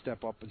need to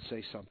step up and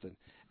say something.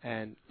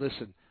 And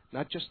listen,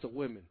 not just the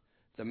women,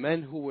 the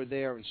men who were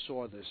there and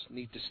saw this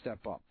need to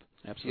step up.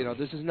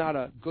 Absolutely. This is not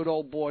a good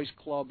old boys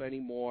club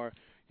anymore.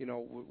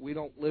 We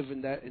don't live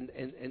in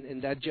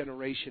that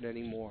generation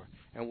anymore,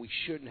 and we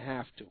shouldn't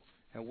have to.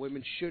 And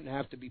women shouldn't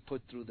have to be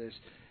put through this.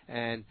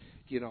 And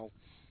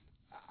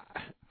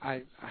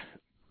I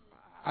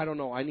don't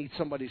know. I need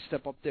somebody to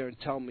step up there and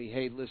tell me,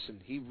 hey,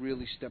 listen, he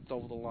really stepped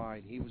over the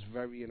line. He was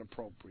very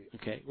inappropriate.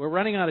 Okay, we're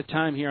running out of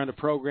time here on the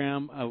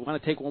program. I want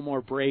to take one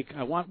more break.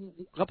 I want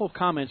a couple of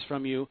comments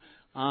from you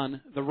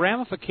on the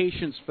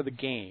ramifications for the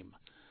game.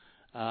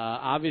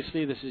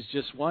 Obviously, this is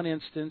just one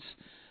instance,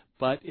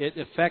 but it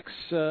affects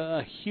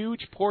a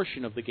huge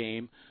portion of the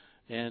game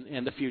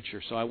and the future.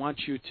 So I want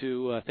you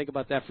to think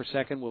about that for a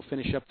second. We'll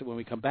finish up when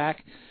we come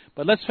back.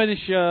 But let's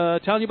finish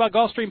telling you about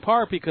Gulfstream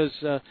Park, because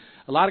a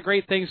lot of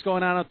great things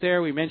going on out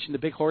there. We mentioned the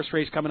big horse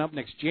race coming up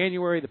next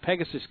January, the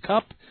Pegasus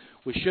Cup,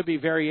 which should be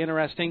very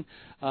interesting.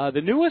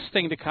 The newest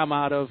thing to come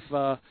out of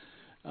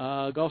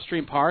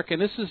Gulfstream Park,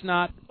 and this is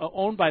not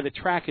owned by the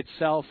track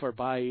itself or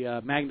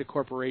by Magna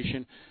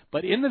Corporation,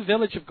 but in the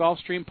village of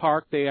Gulfstream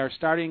Park, they are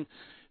starting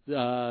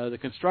the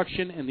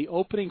construction and the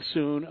opening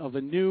soon of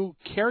a new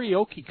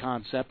karaoke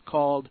concept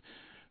called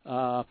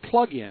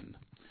Plug-In.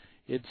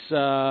 It's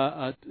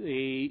a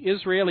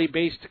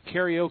Israeli-based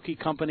karaoke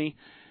company,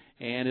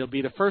 and it'll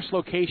be the first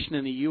location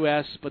in the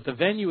U.S., but the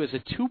venue is a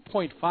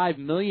 $2.5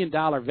 million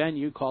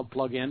venue called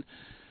Plug-In,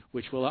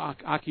 which will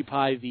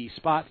occupy the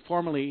spot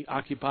formerly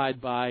occupied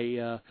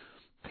by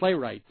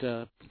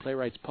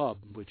Playwrights Pub,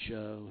 which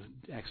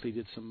actually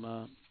did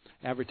some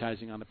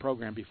advertising on the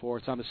program before.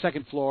 It's on the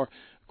second floor,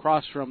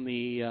 across from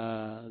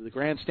the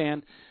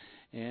grandstand,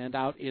 and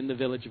out in the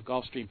village of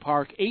Gulfstream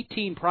Park.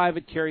 18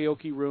 private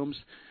karaoke rooms.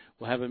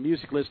 We'll have a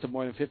music list of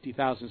more than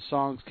 50,000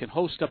 songs, can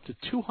host up to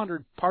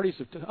 200 parties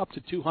of up to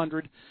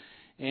 200,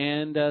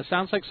 and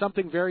sounds like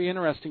something very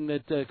interesting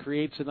that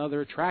creates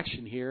another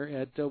attraction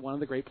here at one of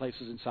the great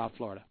places in South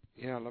Florida.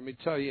 Yeah, let me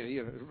tell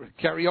you,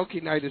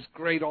 karaoke night is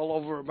great all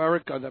over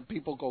America that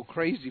people go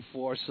crazy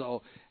for,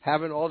 so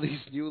having all these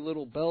new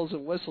little bells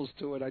and whistles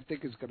to it, I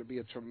think is going to be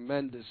a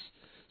tremendous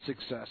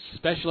success.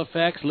 Special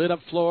effects, lit-up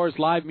floors,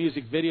 live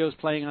music videos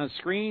playing on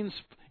screens,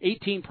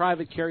 18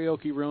 private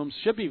karaoke rooms.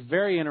 Should be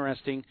very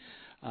interesting.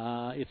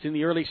 It's in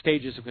the early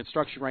stages of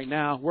construction right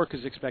now. Work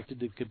is expected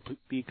to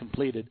be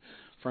completed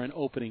for an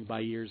opening by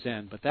year's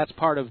end. But that's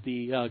part of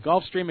the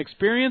Gulfstream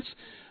experience.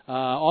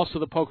 Also,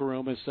 the Poker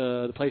Room is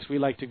the place we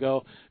like to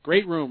go.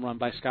 Great room run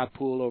by Scott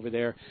Poole over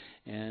there.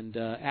 And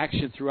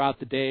action throughout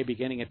the day,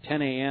 beginning at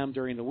 10 a.m.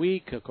 during the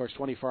week, of course,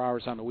 24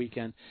 hours on the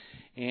weekend.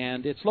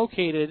 And it's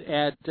located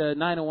at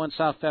 901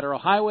 South Federal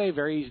Highway,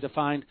 very easy to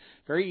find,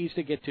 very easy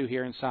to get to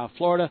here in South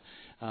Florida.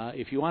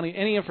 If you want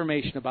any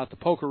information about the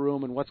Poker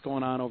Room and what's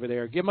going on over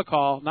there, give them a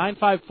call,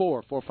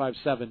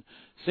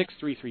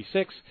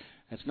 954-457-6336.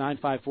 That's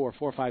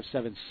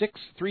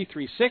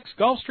 954-457-6336.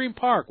 Gulfstream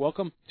Park,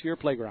 welcome to your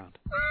playground.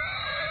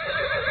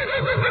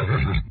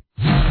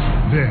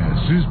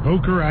 This is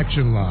Poker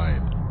Action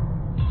Line.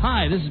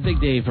 Hi, this is Big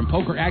Dave from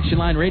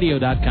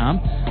PokerActionLineRadio.com.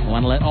 I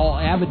want to let all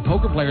avid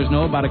poker players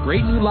know about a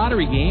great new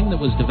lottery game that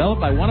was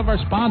developed by one of our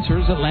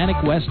sponsors, Atlantic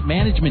West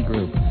Management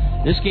Group.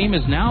 This game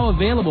is now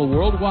available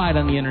worldwide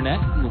on the Internet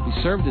and will be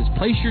served as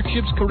Place Your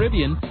Chips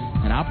Caribbean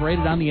and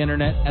operated on the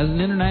Internet as an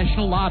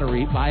international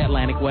lottery by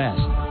Atlantic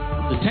West.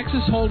 The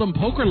Texas Hold'em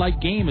poker-like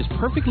game is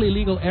perfectly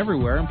legal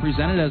everywhere and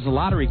presented as a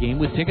lottery game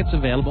with tickets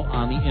available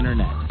on the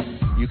Internet.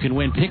 You can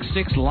win Pick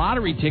 6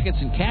 lottery tickets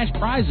and cash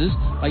prizes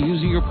by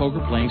using your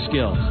poker playing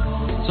skills.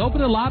 It's open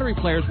to lottery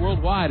players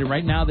worldwide, and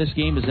right now this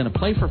game is in a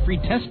play-for-free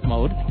test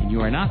mode, and you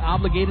are not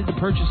obligated to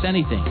purchase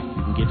anything.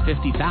 You can get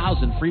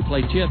 50,000 free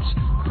play chips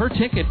per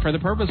ticket for the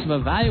purpose of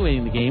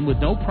evaluating the game with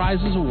no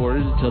prizes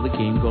awarded until the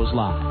game goes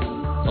live.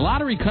 The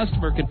lottery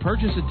customer can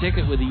purchase a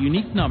ticket with a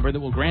unique number that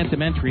will grant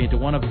them entry into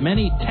one of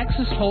many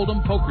Texas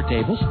Hold'em poker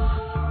tables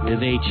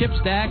with a chip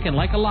stack, and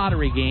like a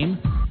lottery game,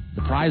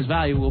 the prize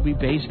value will be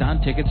based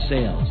on ticket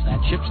sales. That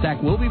chip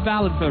stack will be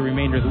valid for the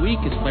remainder of the week,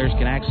 as players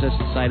can access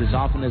the site as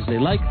often as they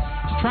like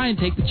to try and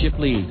take the chip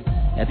lead.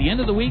 At the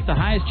end of the week, the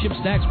highest chip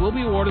stacks will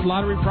be awarded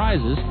lottery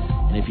prizes,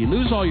 and if you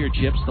lose all your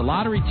chips, the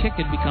lottery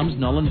ticket becomes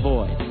null and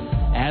void.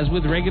 As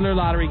with regular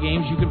lottery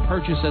games, you can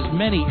purchase as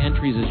many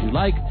entries as you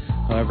like.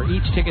 However,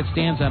 each ticket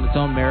stands on its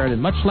own merit,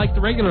 and much like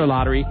the regular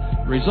lottery,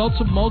 the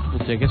results of multiple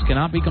tickets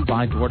cannot be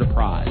combined toward a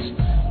prize.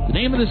 The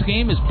name of this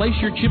game is Place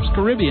Your Chips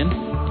Caribbean,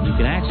 and you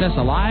can access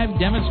a live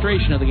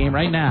demonstration of the game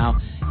right now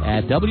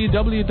at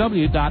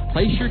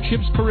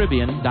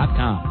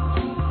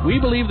www.placeyourchipscaribbean.com. We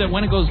believe that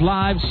when it goes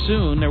live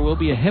soon, there will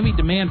be a heavy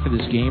demand for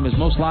this game, as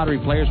most lottery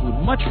players would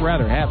much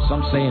rather have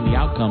some say in the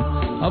outcome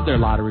of their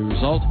lottery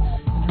result.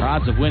 Their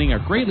odds of winning are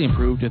greatly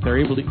improved if they're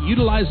able to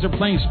utilize their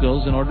playing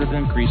skills in order to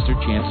increase their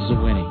chances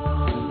of winning.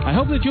 I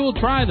hope that you will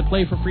try the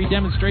Play for Free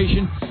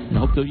demonstration, and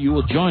hope that you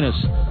will join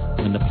us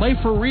when the Play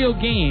for Real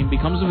game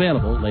becomes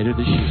available later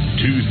this year.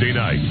 Tuesday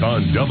nights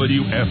on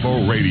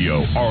WFO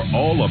Radio are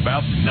all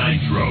about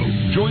Nitro.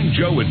 Join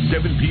Joe at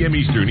 7 p.m.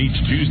 Eastern each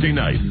Tuesday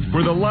night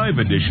for the live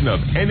edition of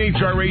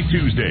NHRA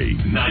Tuesday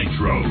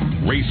Nitro.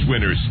 Race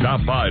winners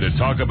stop by to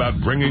talk about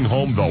bringing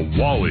home the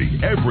Wally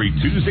every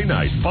Tuesday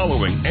night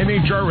following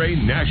NHRA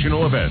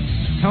national events.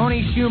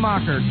 Tony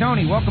Schumacher.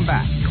 Tony, welcome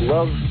back.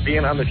 Love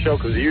being on the show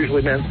because it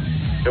usually meant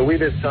that we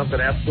did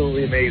something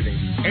absolutely amazing.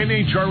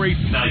 NHRA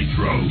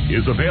Nitro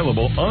is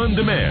available on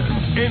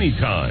demand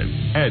anytime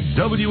at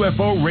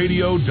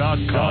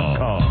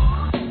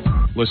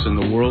WFOradio.com. Listen,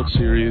 the World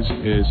Series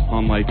is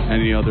unlike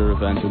any other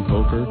event in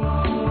poker.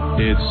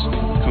 It's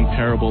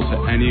comparable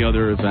to any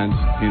other event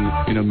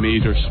in a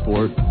major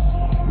sport,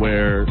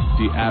 where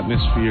the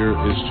atmosphere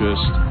is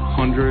just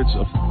hundreds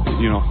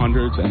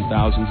and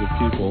thousands of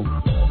people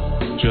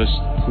just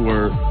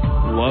who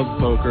love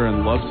poker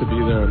and love to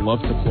be there and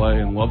love to play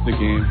and love the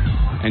game,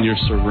 and you're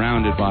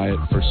surrounded by it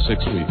for 6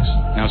 weeks.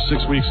 Now,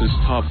 6 weeks is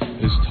tough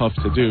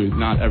to do.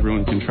 Not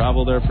everyone can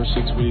travel there for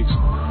 6 weeks.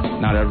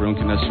 Not everyone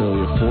can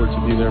necessarily afford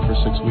to be there for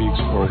 6 weeks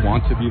or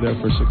want to be there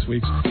for 6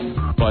 weeks.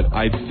 But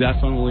I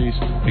definitely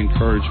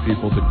encourage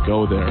people to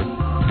go there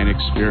and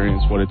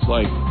experience what it's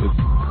like.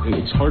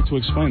 It's hard to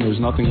explain.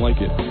 There's nothing like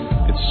it.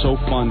 It's so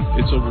fun.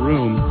 It's a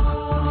room.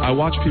 I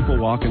watch people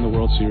walk in the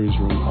World Series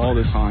room all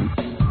the time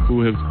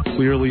who have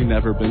clearly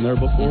never been there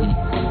before,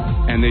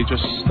 and they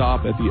just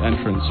stop at the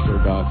entrance for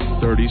about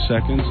 30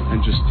 seconds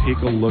and just take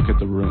a look at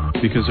the room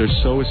because they're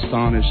so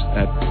astonished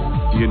at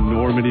the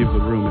enormity of the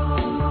room.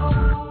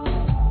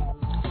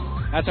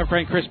 That's our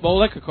friend Chris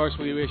Bolick. Of course,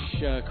 we wish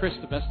Chris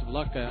the best of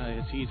luck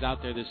as he's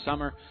out there this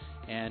summer,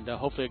 and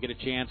hopefully he'll get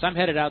a chance. I'm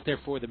headed out there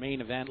for the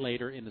main event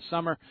later in the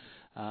summer.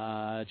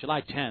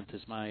 July 10th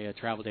is my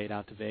travel date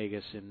out to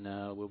Vegas, and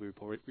we'll be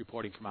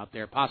reporting from out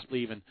there,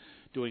 possibly even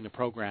doing the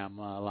program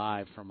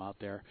live from out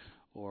there,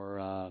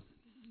 or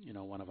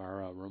one of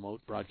our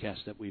remote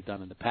broadcasts that we've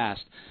done in the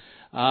past.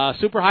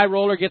 Super High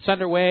Roller gets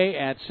underway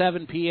at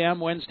 7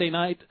 p.m. Wednesday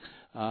night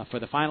for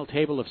the final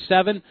table of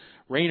 7.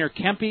 Rainer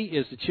Kempe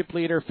is the chip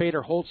leader.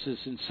 Fader Holtz is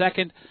in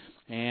second,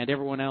 and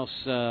everyone else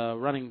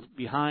running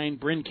behind.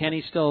 Bryn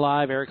Kenny still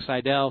alive. Eric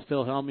Seidel,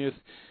 Phil Hellmuth.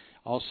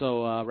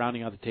 Also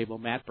rounding out the table,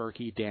 Matt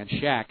Berkey, Dan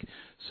Shack.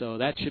 So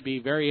that should be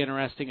very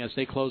interesting as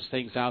they close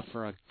things out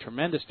for a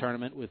tremendous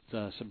tournament with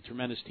some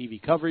tremendous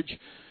TV coverage.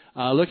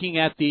 Looking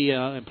at the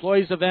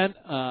employees event,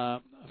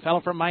 a fellow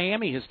from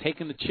Miami has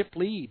taken the chip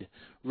lead,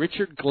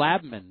 Richard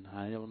Glabman.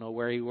 I don't know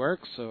where he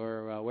works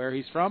or where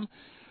he's from,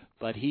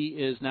 but he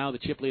is now the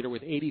chip leader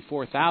with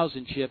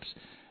 84,000 chips,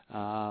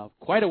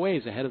 quite a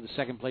ways ahead of the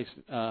second place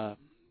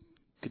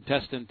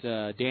contestant,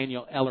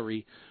 Daniel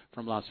Ellery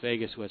from Las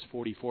Vegas, who has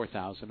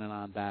 44,000 and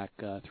on back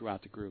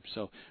throughout the group.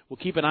 So we'll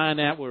keep an eye on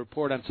that. We'll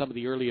report on some of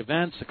the early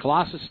events. The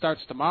Colossus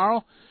starts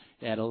tomorrow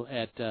at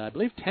I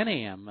believe 10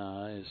 a.m.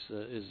 Is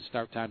the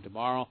start time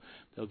tomorrow.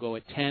 They'll go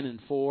at 10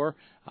 and 4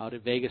 out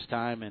at Vegas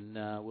time, and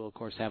we'll, of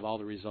course, have all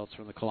the results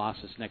from the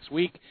Colossus next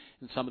week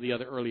and some of the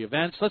other early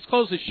events. Let's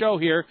close the show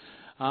here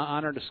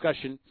on our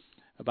discussion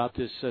about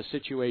this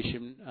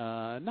situation,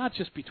 not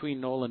just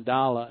between Nolan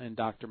Dalla and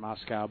Dr.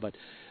 Moscow, but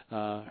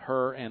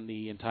her and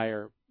the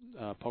entire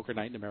Poker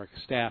Night in America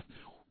staff.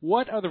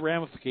 What are the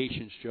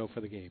ramifications, Joe,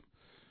 for the game?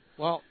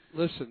 Well,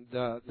 listen,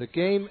 the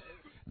game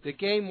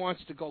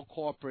wants to go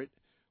corporate,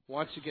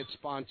 wants to get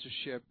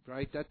sponsorship,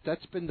 right?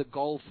 That's been the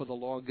goal for the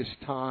longest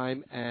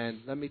time, and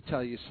let me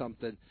tell you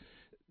something.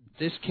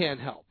 This can't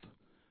help.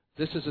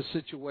 This is a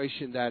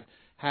situation that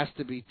has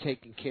to be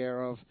taken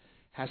care of,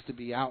 has to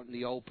be out in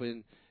the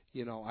open.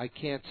 You know, I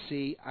can't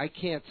see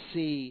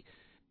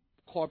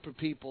corporate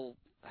people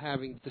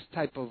having this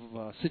type of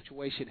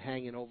situation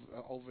hanging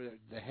over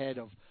the head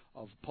of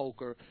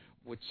poker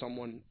with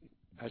someone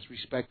as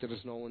respected as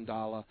Nolan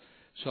Dalla.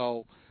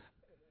 So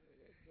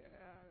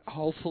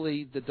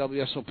hopefully the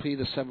WSOP,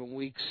 the 7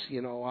 weeks,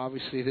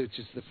 obviously it's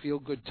just the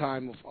feel-good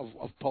time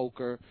of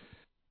poker,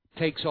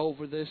 takes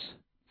over this.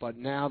 But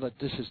now that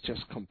this has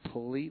just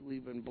completely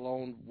been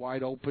blown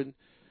wide open,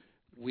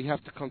 we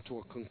have to come to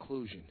a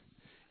conclusion.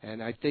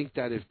 And I think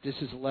that if this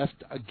is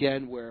left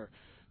again where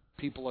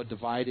people are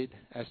divided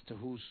as to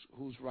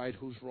who's right,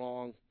 who's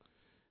wrong,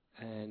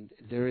 and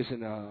there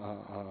isn't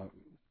a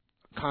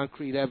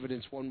concrete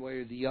evidence one way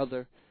or the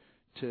other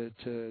to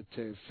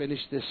finish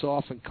this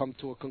off and come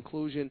to a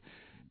conclusion,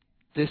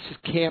 this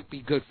can't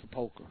be good for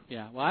poker.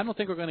 Yeah, well, I don't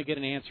think we're going to get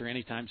an answer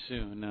anytime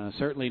soon.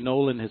 Certainly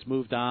Nolan has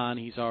moved on.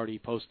 He's already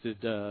posted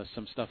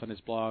some stuff on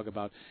his blog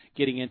about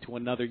getting into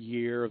another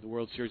year of the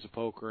World Series of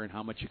Poker and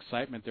how much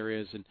excitement there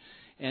is,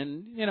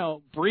 and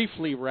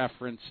briefly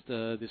referenced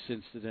this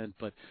incident,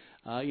 but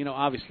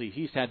obviously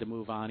he's had to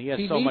move on. He has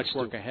so much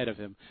work ahead of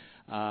him.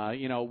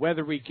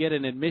 Whether we get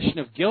an admission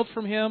of guilt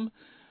from him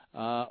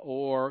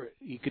or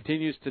he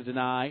continues to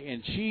deny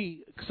and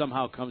she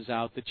somehow comes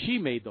out that she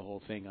made the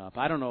whole thing up.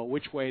 I don't know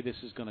which way this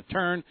is going to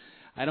turn.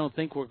 I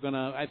think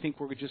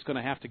we're just going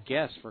to have to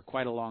guess for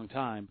quite a long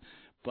time.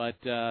 But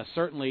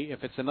certainly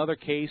if it's another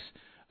case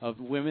of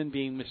women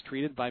being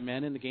mistreated by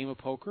men in the game of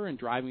poker and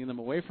driving them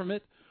away from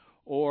it,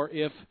 or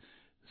if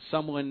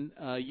someone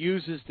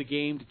uses the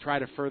game to try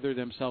to further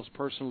themselves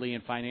personally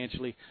and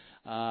financially,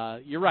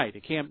 you're right.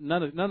 It can't.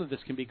 None of this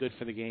can be good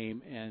for the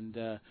game,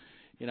 and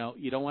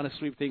you don't want to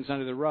sweep things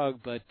under the rug,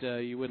 but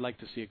you would like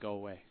to see it go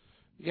away.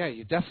 Yeah,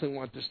 you definitely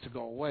want this to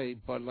go away,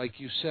 but like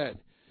you said,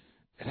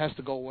 it has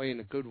to go away in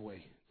a good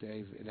way,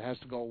 Dave. It has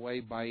to go away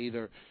by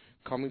either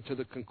coming to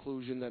the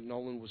conclusion that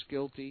Nolan was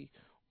guilty,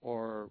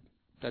 or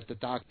that the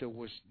doctor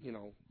was,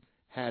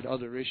 had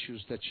other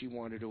issues that she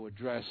wanted to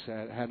address,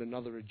 had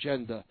another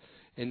agenda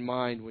in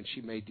mind when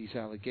she made these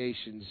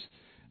allegations.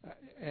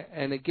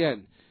 And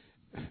again,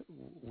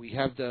 we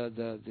have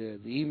the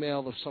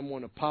email of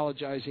someone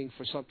apologizing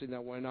for something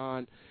that went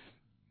on.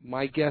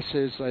 My guess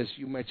is, as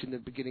you mentioned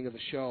at the beginning of the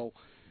show,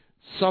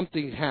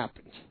 something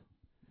happened.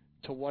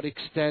 To what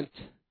extent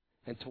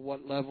and to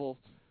what level,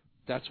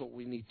 that's what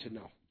we need to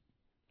know.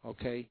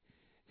 Okay?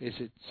 Is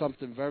it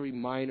something very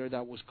minor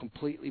that was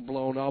completely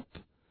blown up,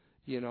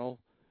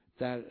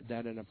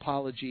 that an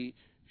apology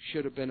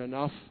should have been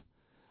enough?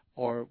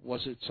 Or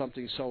was it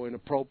something so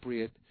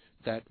inappropriate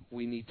that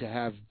we need to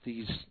have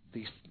this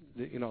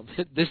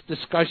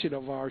discussion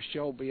of our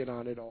show being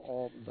on it the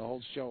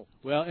whole show?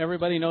 Well,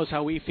 everybody knows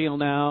how we feel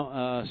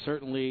now.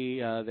 Certainly,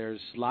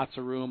 there's lots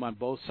of room on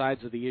both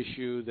sides of the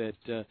issue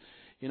that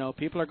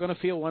people are going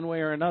to feel one way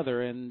or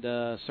another, and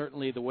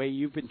certainly the way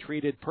you've been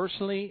treated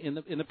personally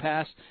in the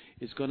past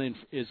is going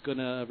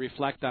to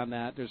reflect on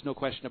that. There's no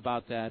question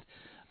about that.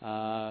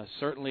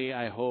 Certainly,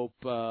 I hope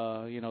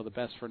the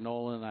best for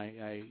Nolan.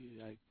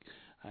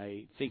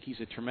 I think he's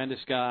a tremendous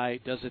guy,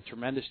 does a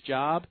tremendous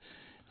job.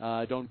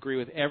 I don't agree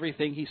with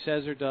everything he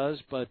says or does,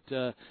 but,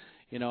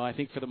 I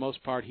think for the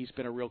most part he's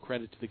been a real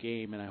credit to the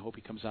game, and I hope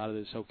he comes out of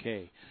this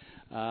okay.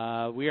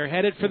 We are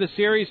headed for the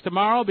series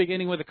tomorrow,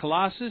 beginning with the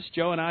Colossus.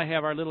 Joe and I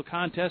have our little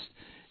contest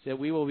that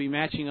we will be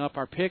matching up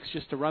our picks.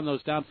 Just to run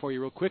those down for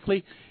you real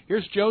quickly.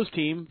 Here's Joe's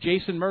team: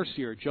 Jason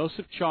Mercier,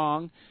 Joseph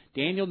Chong,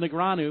 Daniel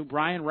Negreanu,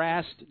 Brian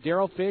Rast,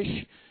 Darryl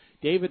Fish,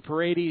 David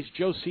Paredes,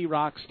 Joe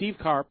Searock, Steve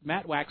Karp,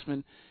 Matt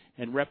Waxman,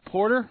 and Rep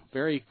Porter.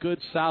 Very good,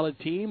 solid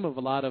team of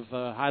a lot of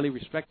highly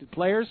respected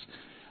players.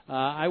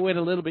 I went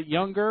a little bit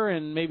younger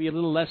and maybe a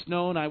little less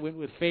known. I went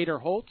with Fader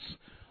Holtz,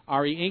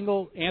 Ari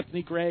Engel,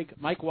 Anthony Gregg,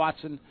 Mike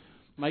Watson,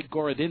 Mike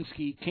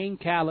Gorodinsky, Kane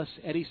Callis,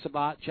 Eddie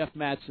Sabat, Jeff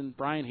Madsen,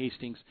 Brian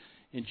Hastings,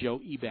 and Joe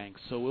Ebanks.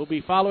 So we'll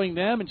be following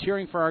them and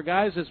cheering for our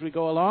guys as we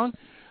go along.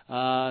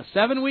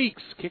 7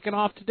 weeks kicking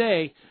off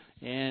today,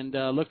 and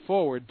look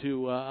forward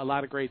to a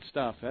lot of great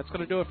stuff. That's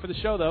going to do it for the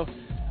show, though.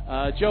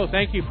 Joe,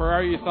 thank you for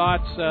all your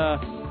thoughts.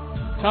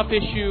 Tough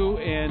issue,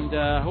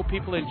 and hope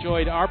people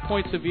enjoyed our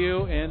points of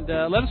view, and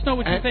let us know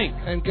what you think.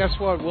 And guess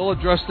what? We'll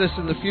address this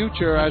in the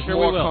future as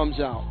more comes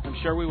out. I'm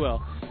sure we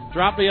will.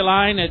 Drop me a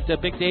line at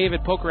Big Dave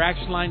at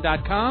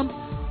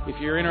PokerActionLine.com if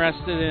you're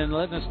interested in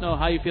letting us know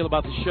how you feel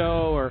about the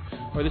show or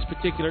this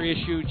particular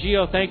issue.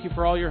 Gio, thank you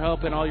for all your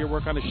help and all your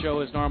work on the show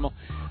as normal.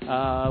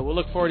 We'll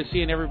look forward to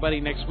seeing everybody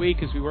next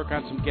week as we work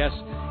on some guests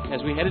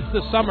as we head into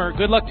the summer.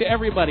 Good luck to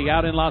everybody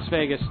out in Las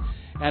Vegas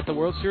at the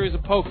World Series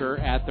of Poker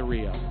at the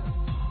Rio.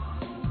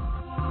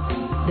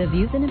 The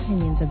views and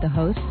opinions of the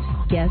hosts,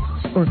 guests,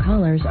 or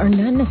callers are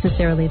not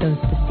necessarily those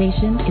of the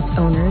station, its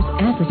owners,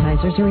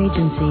 advertisers, or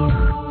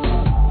agencies.